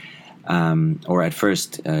 Or at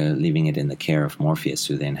first leaving it in the care of Morpheus,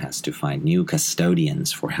 who then has to find new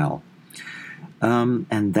custodians for hell.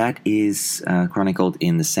 And that is chronicled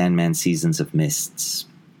in the Sandman Seasons of Mists,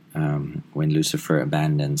 when Lucifer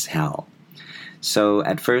abandons hell. So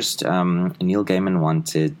at first, Neil Gaiman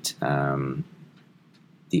wanted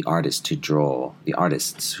the artists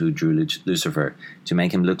who drew Lucifer, to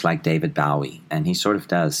make him look like David Bowie. And he sort of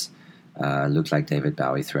does look like David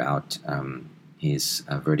Bowie throughout his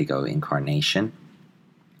Vertigo incarnation.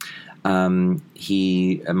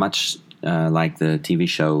 He, much like the TV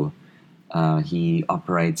show, he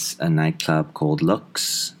operates a nightclub called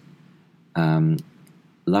Lux.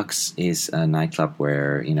 Lux is a nightclub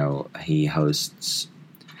where, he hosts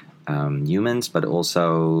humans, but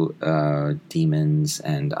also demons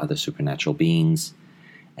and other supernatural beings.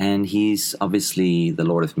 And he's obviously the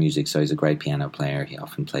Lord of Music, so he's a great piano player. He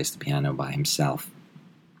often plays the piano by himself.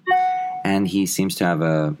 And he seems to have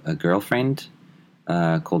a girlfriend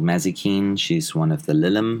called Mazikeen. She's one of the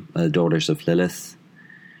Lilim, daughters of Lilith.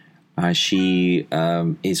 She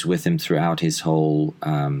is with him throughout his whole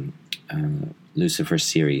Lucifer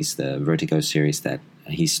series, the Vertigo series that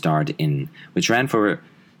he starred in, which ran for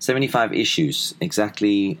 75 issues,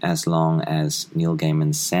 exactly as long as Neil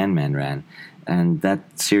Gaiman's Sandman ran. And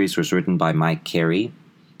that series was written by Mike Carey,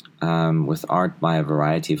 with art by a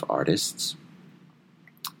variety of artists.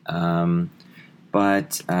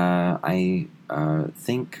 But I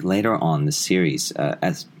think later on the series,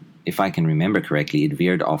 as if I can remember correctly, it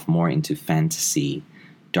veered off more into fantasy,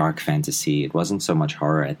 dark fantasy. It wasn't so much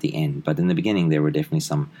horror at the end, but in the beginning there were definitely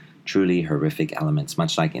some truly horrific elements,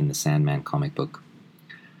 much like in the Sandman comic book.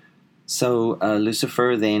 So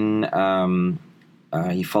Lucifer then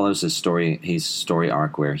he follows his story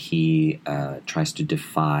arc where he tries to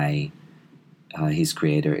defy his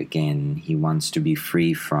creator again. He wants to be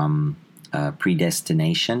free from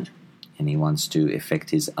predestination, and he wants to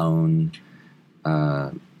effect his own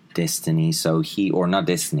destiny. So or not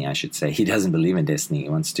destiny, I should say. He doesn't believe in destiny. He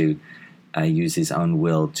wants to use his own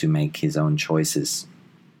will to make his own choices,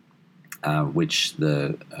 which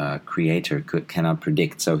the creator cannot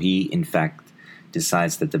predict. So he, in fact,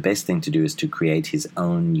 decides that the best thing to do is to create his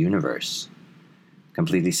own universe,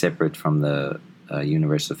 completely separate from the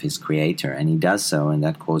universe of his creator. And he does so, and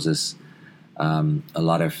that causes a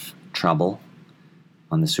lot of trouble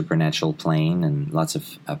on the supernatural plane, and lots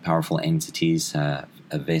of powerful entities have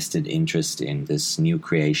a vested interest in this new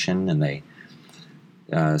creation, and they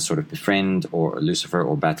sort of befriend Lucifer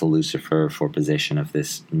or battle Lucifer for possession of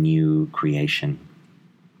this new creation.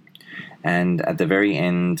 And at the very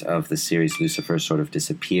end of the series, Lucifer sort of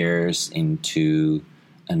disappears into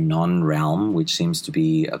a non-realm, which seems to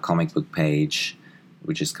be a comic book page,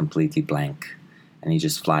 which is completely blank. And he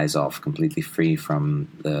just flies off completely free from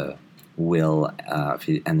the will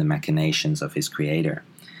and the machinations of his creator.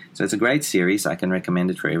 So it's a great series. I can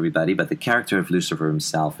recommend it for everybody. But the character of Lucifer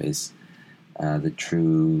himself is the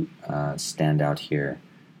true standout here.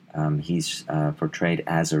 He's portrayed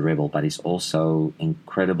as a rebel, but he's also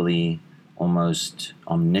incredibly, almost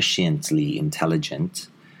omnisciently intelligent.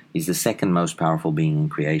 He's the second most powerful being in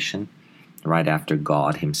creation, right after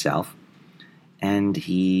God himself. And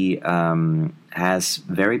he has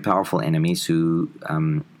very powerful enemies who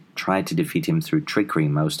try to defeat him through trickery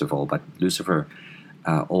most of all. But Lucifer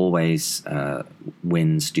always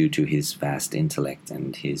wins due to his vast intellect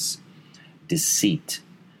and his deceit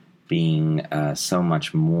being so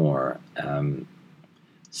much more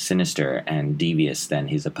sinister and devious than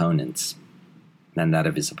that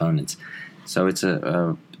of his opponents. So it's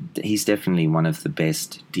he's definitely one of the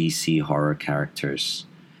best DC horror characters.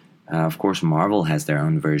 Of course, Marvel has their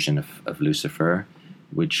own version of Lucifer,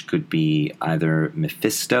 which could be either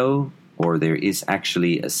Mephisto, or there is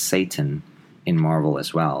actually a Satan in Marvel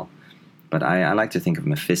as well. But I like to think of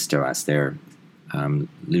Mephisto as their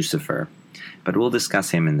Lucifer. But we'll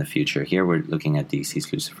discuss him in the future. Here we're looking at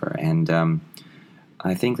DC's Lucifer. And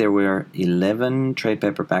I think there were 11 trade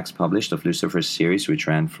paperbacks published of Lucifer's series, which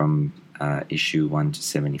ran from issue 1 to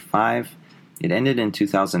 75. It ended in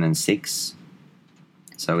 2006,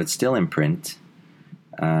 so it's still in print.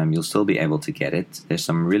 You'll still be able to get it. There's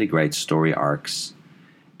some really great story arcs.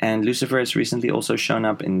 And Lucifer has recently also shown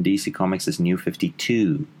up in DC Comics' New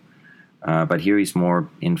 52. But here he's more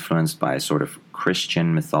influenced by a sort of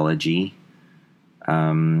Christian mythology.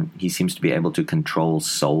 He seems to be able to control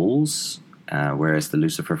souls, whereas the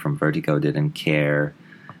Lucifer from Vertigo didn't care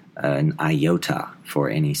an iota for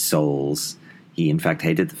any souls. He, in fact,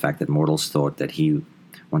 hated the fact that mortals thought that he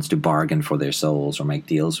wants to bargain for their souls or make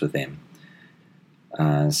deals with them.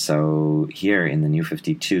 So here in the New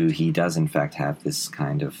 52, he does, in fact, have this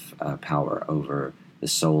kind of power over the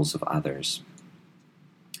souls of others.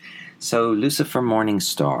 So Lucifer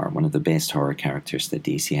Morningstar, one of the best horror characters that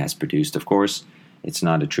DC has produced. Of course, it's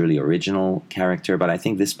not a truly original character, but I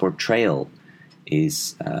think this portrayal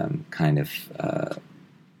is kind of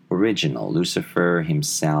original. Lucifer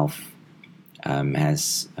himself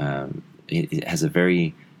has a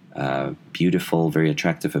very beautiful, very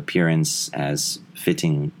attractive appearance as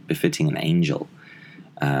befitting an angel.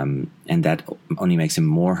 And that only makes him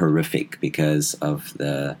more horrific because of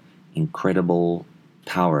the incredible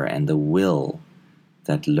power and the will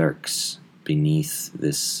that lurks beneath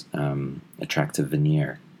this attractive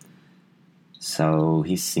veneer. So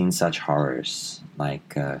he's seen such horrors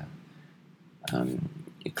like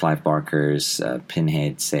Clive Barker's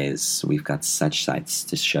Pinhead says, "We've got such sights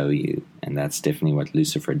to show you." And that's definitely what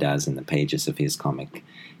Lucifer does in the pages of his comic.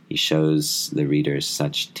 He shows the readers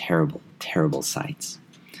such terrible, terrible sights.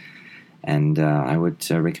 And I would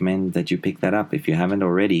recommend that you pick that up if you haven't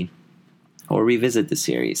already, or revisit the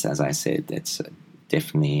series. As I said, it's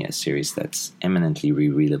definitely a series that's eminently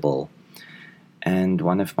rereadable, and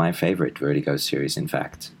one of my favorite Vertigo series, in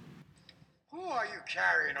fact. Who are you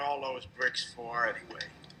carrying all those bricks for, anyway?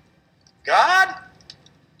 God?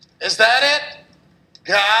 Is that it?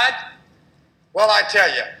 God? Well, I tell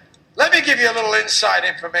you, let me give you a little inside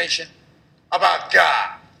information about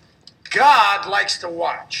God. God likes to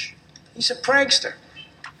watch. He's a prankster.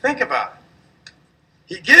 Think about it.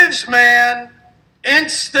 He gives man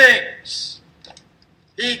instincts.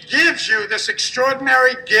 He gives you this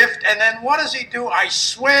extraordinary gift, and then what does he do? I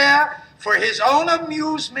swear, for his own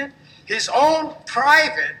amusement, his own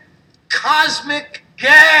private cosmic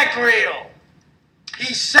gag reel,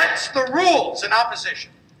 he sets the rules in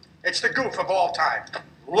opposition. It's the goof of all time.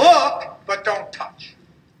 Look, but don't touch.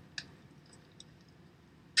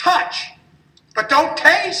 Touch, but don't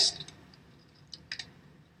taste.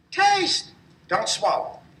 Taste, don't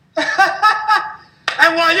swallow.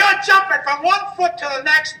 And while you're jumping from one foot to the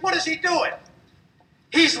next, what is he doing?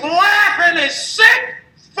 He's laughing his sick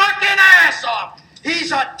fucking ass off.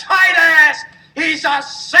 He's a tight ass. He's a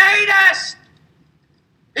sadist.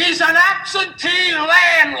 He's an absentee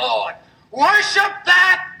landlord. Worship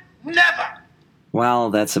that? Never. Well,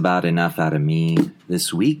 that's about enough out of me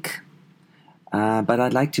this week. But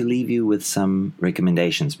I'd like to leave you with some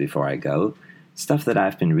recommendations before I go. Stuff that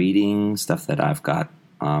I've been reading, stuff that I've got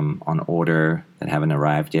on order that haven't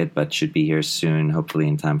arrived yet, but should be here soon, hopefully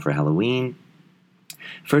in time for Halloween.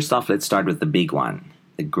 First off, let's start with the big one,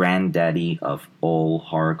 the granddaddy of all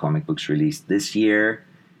horror comic books released this year.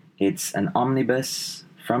 It's an omnibus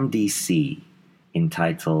from DC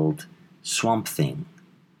entitled Swamp Thing,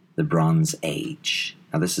 The Bronze Age.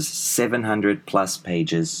 Now, this is 700 plus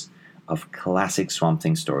pages of classic Swamp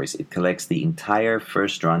Thing stories. It collects the entire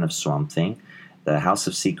first run of Swamp Thing, the House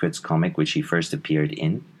of Secrets comic, which he first appeared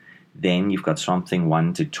in. Then you've got Swamp Thing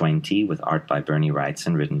 1 to 20 with art by Bernie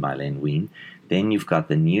Wrightson, written by Len Wein. Then you've got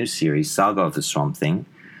the new series, Saga of the Swamp Thing,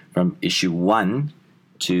 from issue 1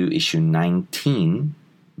 to issue 19,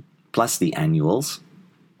 plus the annuals.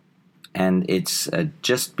 And it's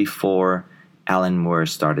just before Alan Moore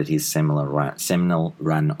started his seminal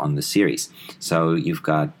run on the series. So you've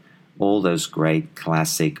got all those great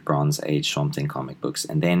classic Bronze Age Swamp Thing comic books.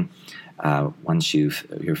 And then once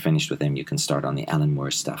you're finished with them, you can start on the Alan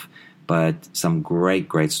Moore stuff. But some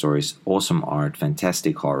great stories, awesome art,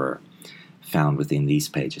 fantastic horror found within these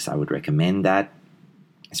pages. I would recommend that.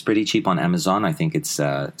 It's pretty cheap on Amazon. I think it's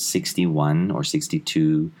 61 or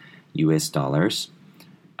 62 US dollars.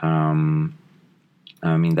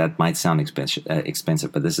 I mean, that might sound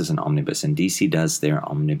expensive, but this is an omnibus, and DC does their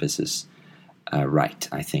omnibuses right,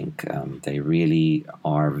 I think. They really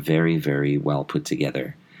are very, very well put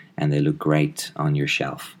together, and they look great on your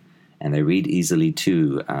shelf. And they read easily,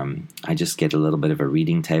 too. I just get a little bit of a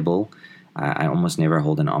reading table. I almost never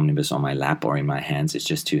hold an omnibus on my lap or in my hands. It's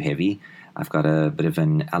just too heavy. I've got a bit of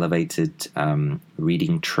an elevated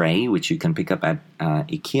reading tray, which you can pick up at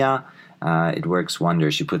IKEA. It works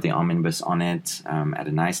wonders. You put the omnibus on it at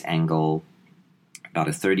a nice angle, about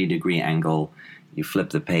a 30-degree angle. You flip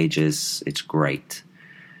the pages. It's great.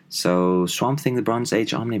 So Swamp Thing, the Bronze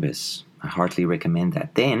Age omnibus. I heartily recommend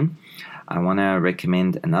that. Then I want to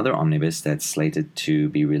recommend another omnibus that's slated to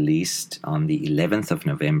be released on the 11th of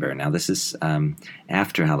November. Now, this is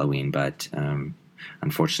after Halloween, but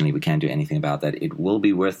unfortunately we can't do anything about that. It will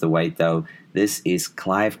be worth the wait, though. This is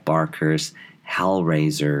Clive Barker's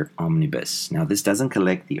Hellraiser omnibus. Now, this doesn't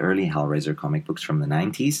collect the early Hellraiser comic books from the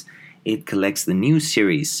 90s. It collects the new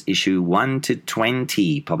series, issue 1 to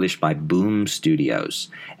 20, published by Boom Studios.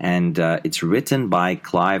 And it's written by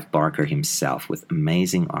Clive Barker himself, with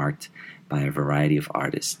amazing art by a variety of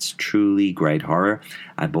artists. Truly great horror.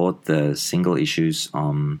 I bought the single issues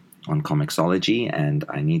on Comixology, and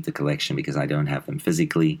I need the collection because I don't have them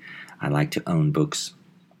physically. I like to own books.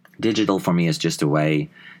 Digital for me is just a way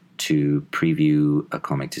to preview a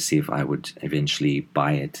comic to see if I would eventually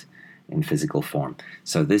buy it in physical form.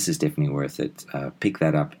 So this is definitely worth it. Pick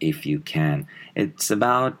that up if you can. It's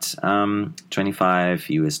about 25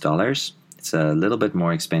 US dollars. It's a little bit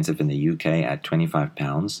more expensive in the UK at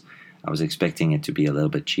 £25. I was expecting it to be a little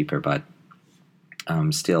bit cheaper, but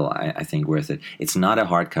still, I think worth it. It's not a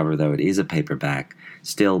hardcover, though. It is a paperback.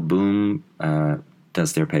 Still, Boom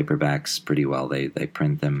does their paperbacks pretty well. They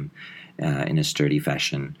print them in a sturdy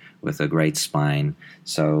fashion with a great spine.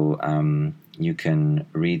 So you can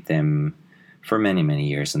read them for many, many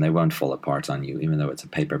years, and they won't fall apart on you, even though it's a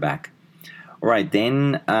paperback. All right,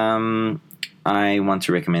 then I want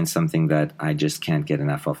to recommend something that I just can't get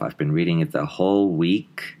enough of. I've been reading it the whole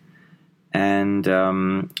week, and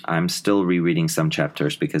I'm still rereading some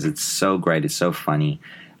chapters because it's so great. It's so funny.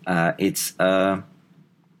 It's a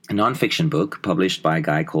a nonfiction book published by a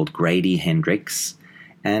guy called Grady Hendrix,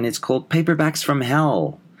 and it's called Paperbacks from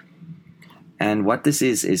Hell. And what this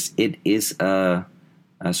is it is a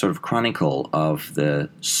sort of chronicle of the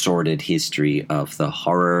sordid history of the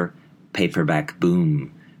horror paperback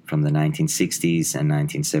boom from the 1960s and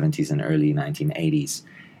 1970s and early 1980s.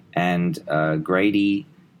 And Grady,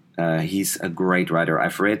 he's a great writer.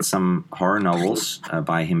 I've read some horror novels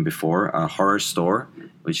by him before. A Horror Store,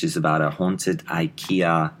 which is about a haunted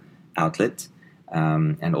IKEA outlet,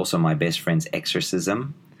 and also My Best Friend's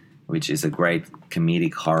Exorcism, which is a great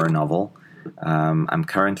comedic horror novel. I'm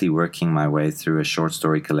currently working my way through a short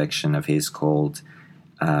story collection of his called,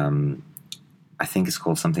 I think it's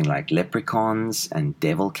called something like Leprechauns and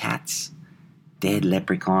Devil Cats. Dead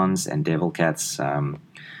Leprechauns and Devil Cats. I'm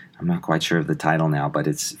not quite sure of the title now, but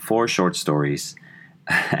it's 4 short stories.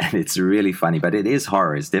 And it's really funny, but it is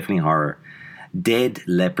horror. It's definitely horror. Dead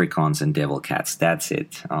Leprechauns and Devil Cats. That's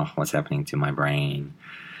it. Oh, what's happening to my brain?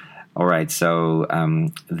 All right, so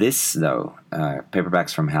this, though,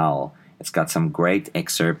 Paperbacks from Hell, it's got some great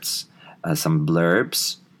excerpts, some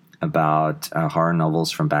blurbs about horror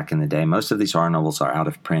novels from back in the day. Most of these horror novels are out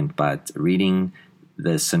of print, but reading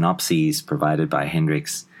the synopses provided by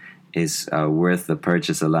Hendrix is worth the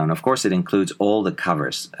purchase alone. Of course, it includes all the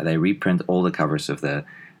covers. They reprint all the covers of the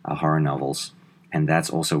horror novels, and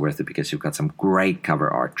that's also worth it because you've got some great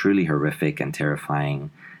cover art, truly horrific and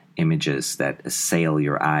terrifying images that assail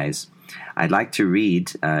your eyes. I'd like to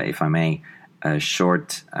read, if I may, a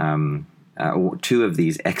short 2 of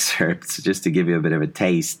these excerpts just to give you a bit of a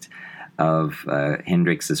taste of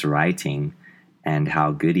Hendrix's writing and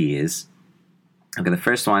how good he is. Okay, the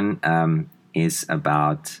first one is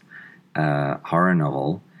about a horror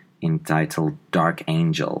novel entitled Dark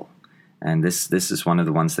Angel. And this is one of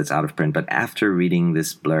the ones that's out of print. But after reading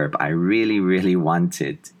this blurb, I really, really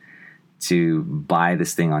wanted to buy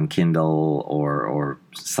this thing on Kindle or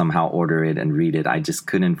somehow order it and read it. I just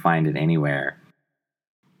couldn't find it anywhere.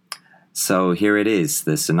 So here it is,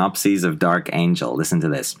 the synopsis of Dark Angel. Listen to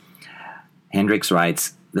this. Hendrix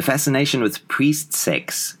writes, "The fascination with priest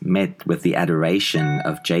sex met with the adoration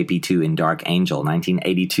of JP2 in Dark Angel,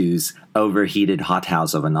 1982's overheated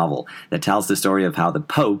hothouse of a novel that tells the story of how the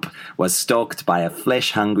Pope was stalked by a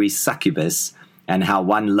flesh-hungry succubus and how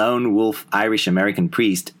one lone wolf Irish-American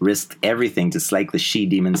priest risked everything to slake the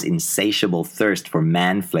she-demon's insatiable thirst for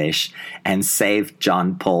man-flesh and save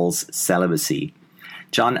John Paul's celibacy.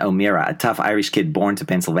 John O'Meara, a tough Irish kid born to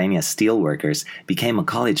Pennsylvania steelworkers, became a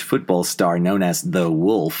college football star known as the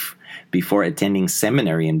Wolf before attending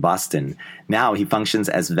seminary in Boston. Now he functions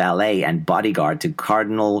as valet and bodyguard to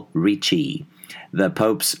Cardinal Ricci, the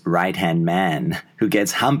Pope's right-hand man, who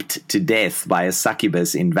gets humped to death by a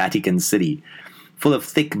succubus in Vatican City. Full of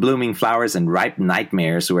thick blooming flowers and ripe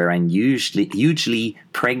nightmares wherein hugely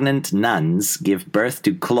pregnant nuns give birth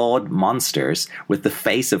to clawed monsters with the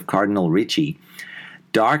face of Cardinal Ricci.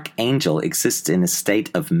 Dark Angel exists in a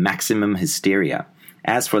state of maximum hysteria.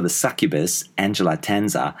 As for the succubus, Angela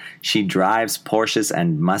Tanza, she drives Porsches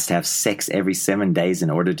and must have sex every 7 days in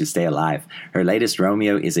order to stay alive. Her latest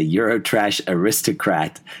Romeo is a Eurotrash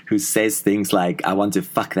aristocrat who says things like, "I want to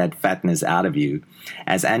fuck that fatness out of you,"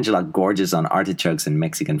 as Angela gorges on artichokes and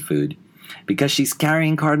Mexican food. Because she's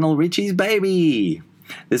carrying Cardinal Ricci's baby!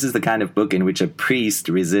 This is the kind of book in which a priest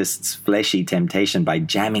resists fleshy temptation by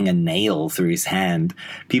jamming a nail through his hand.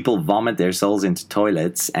 People vomit their souls into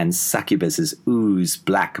toilets, and succubuses ooze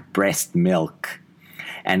black breast milk.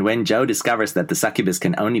 And when Joe discovers that the succubus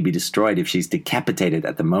can only be destroyed if she's decapitated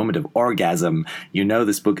at the moment of orgasm, you know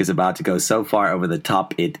this book is about to go so far over the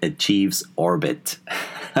top it achieves orbit.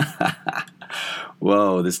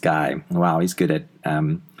 Whoa, this guy. Wow, he's good at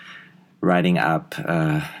writing up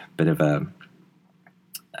a bit of a...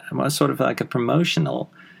 well, sort of like a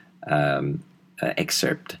promotional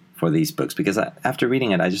excerpt for these books, because after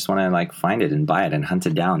reading it, I just want to find it and buy it and hunt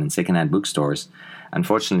it down in secondhand bookstores.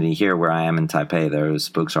 Unfortunately, here where I am in Taipei, those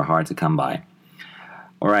books are hard to come by.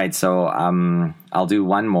 All right, so I'll do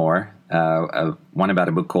one more, one about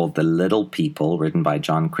a book called The Little People, written by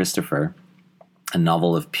John Christopher, a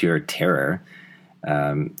novel of pure terror,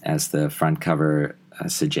 as the front cover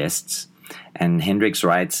suggests. And Hendrix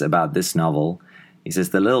writes about this novel. He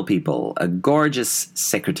says, "The Little People, a gorgeous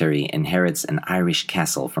secretary inherits an Irish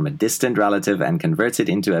castle from a distant relative and converts it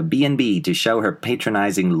into a B&B to show her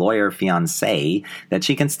patronizing lawyer fiancé that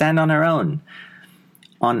she can stand on her own.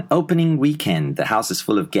 On opening weekend, the house is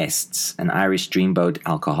full of guests, an Irish dreamboat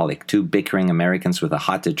alcoholic, 2 bickering Americans with a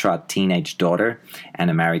hot-to-trot teenage daughter,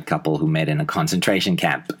 and a married couple who met in a concentration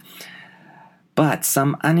camp. But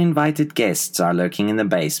some uninvited guests are lurking in the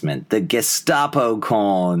basement. The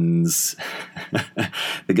Gestapo-cons.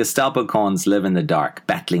 The Gestapo-cons live in the dark,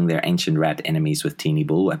 battling their ancient rat enemies with teeny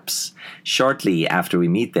bullwhips. Shortly after we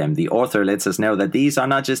meet them, the author lets us know that these are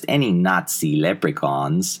not just any Nazi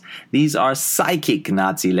leprechauns. These are psychic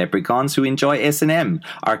Nazi leprechauns who enjoy S&M,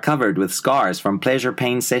 are covered with scars from pleasure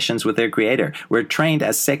pain sessions with their creator, were trained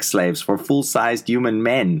as sex slaves for full-sized human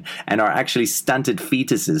men, and are actually stunted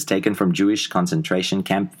fetuses taken from Jewish concentration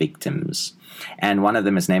camp victims. And one of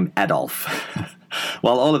them is named Adolf.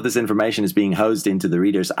 While all of this information is being hosed into the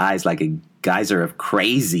reader's eyes like a geyser of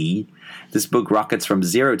crazy, this book rockets from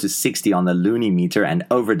 0 to 60 on the loony meter and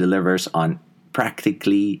over-delivers on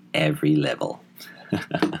practically every level.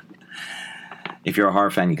 If you're a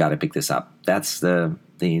horror fan, you got to pick this up. That's the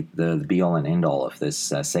be-all and end-all of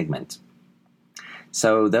this segment.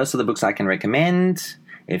 So those are the books I can recommend.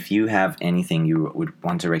 If you have anything you would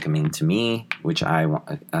want to recommend to me, which I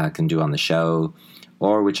can do on the show,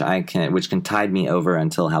 or which can tide me over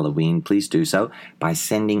until Halloween, please do so by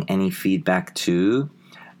sending any feedback to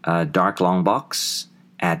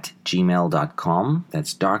darklongbox@gmail.com.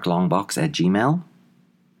 That's darklongbox@gmail.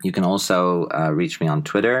 You can also reach me on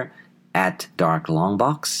Twitter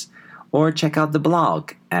 @darklongbox, or check out the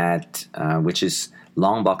blog which is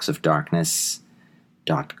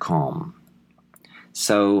longboxofdarkness.com.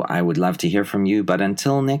 So I would love to hear from you, but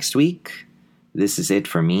until next week, this is it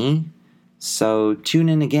for me. So tune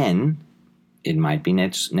in again. It might be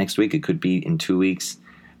next week, it could be in 2 weeks,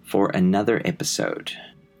 for another episode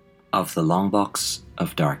of the Long Box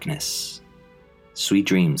of Darkness. Sweet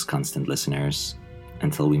dreams, constant listeners,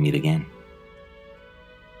 until we meet again.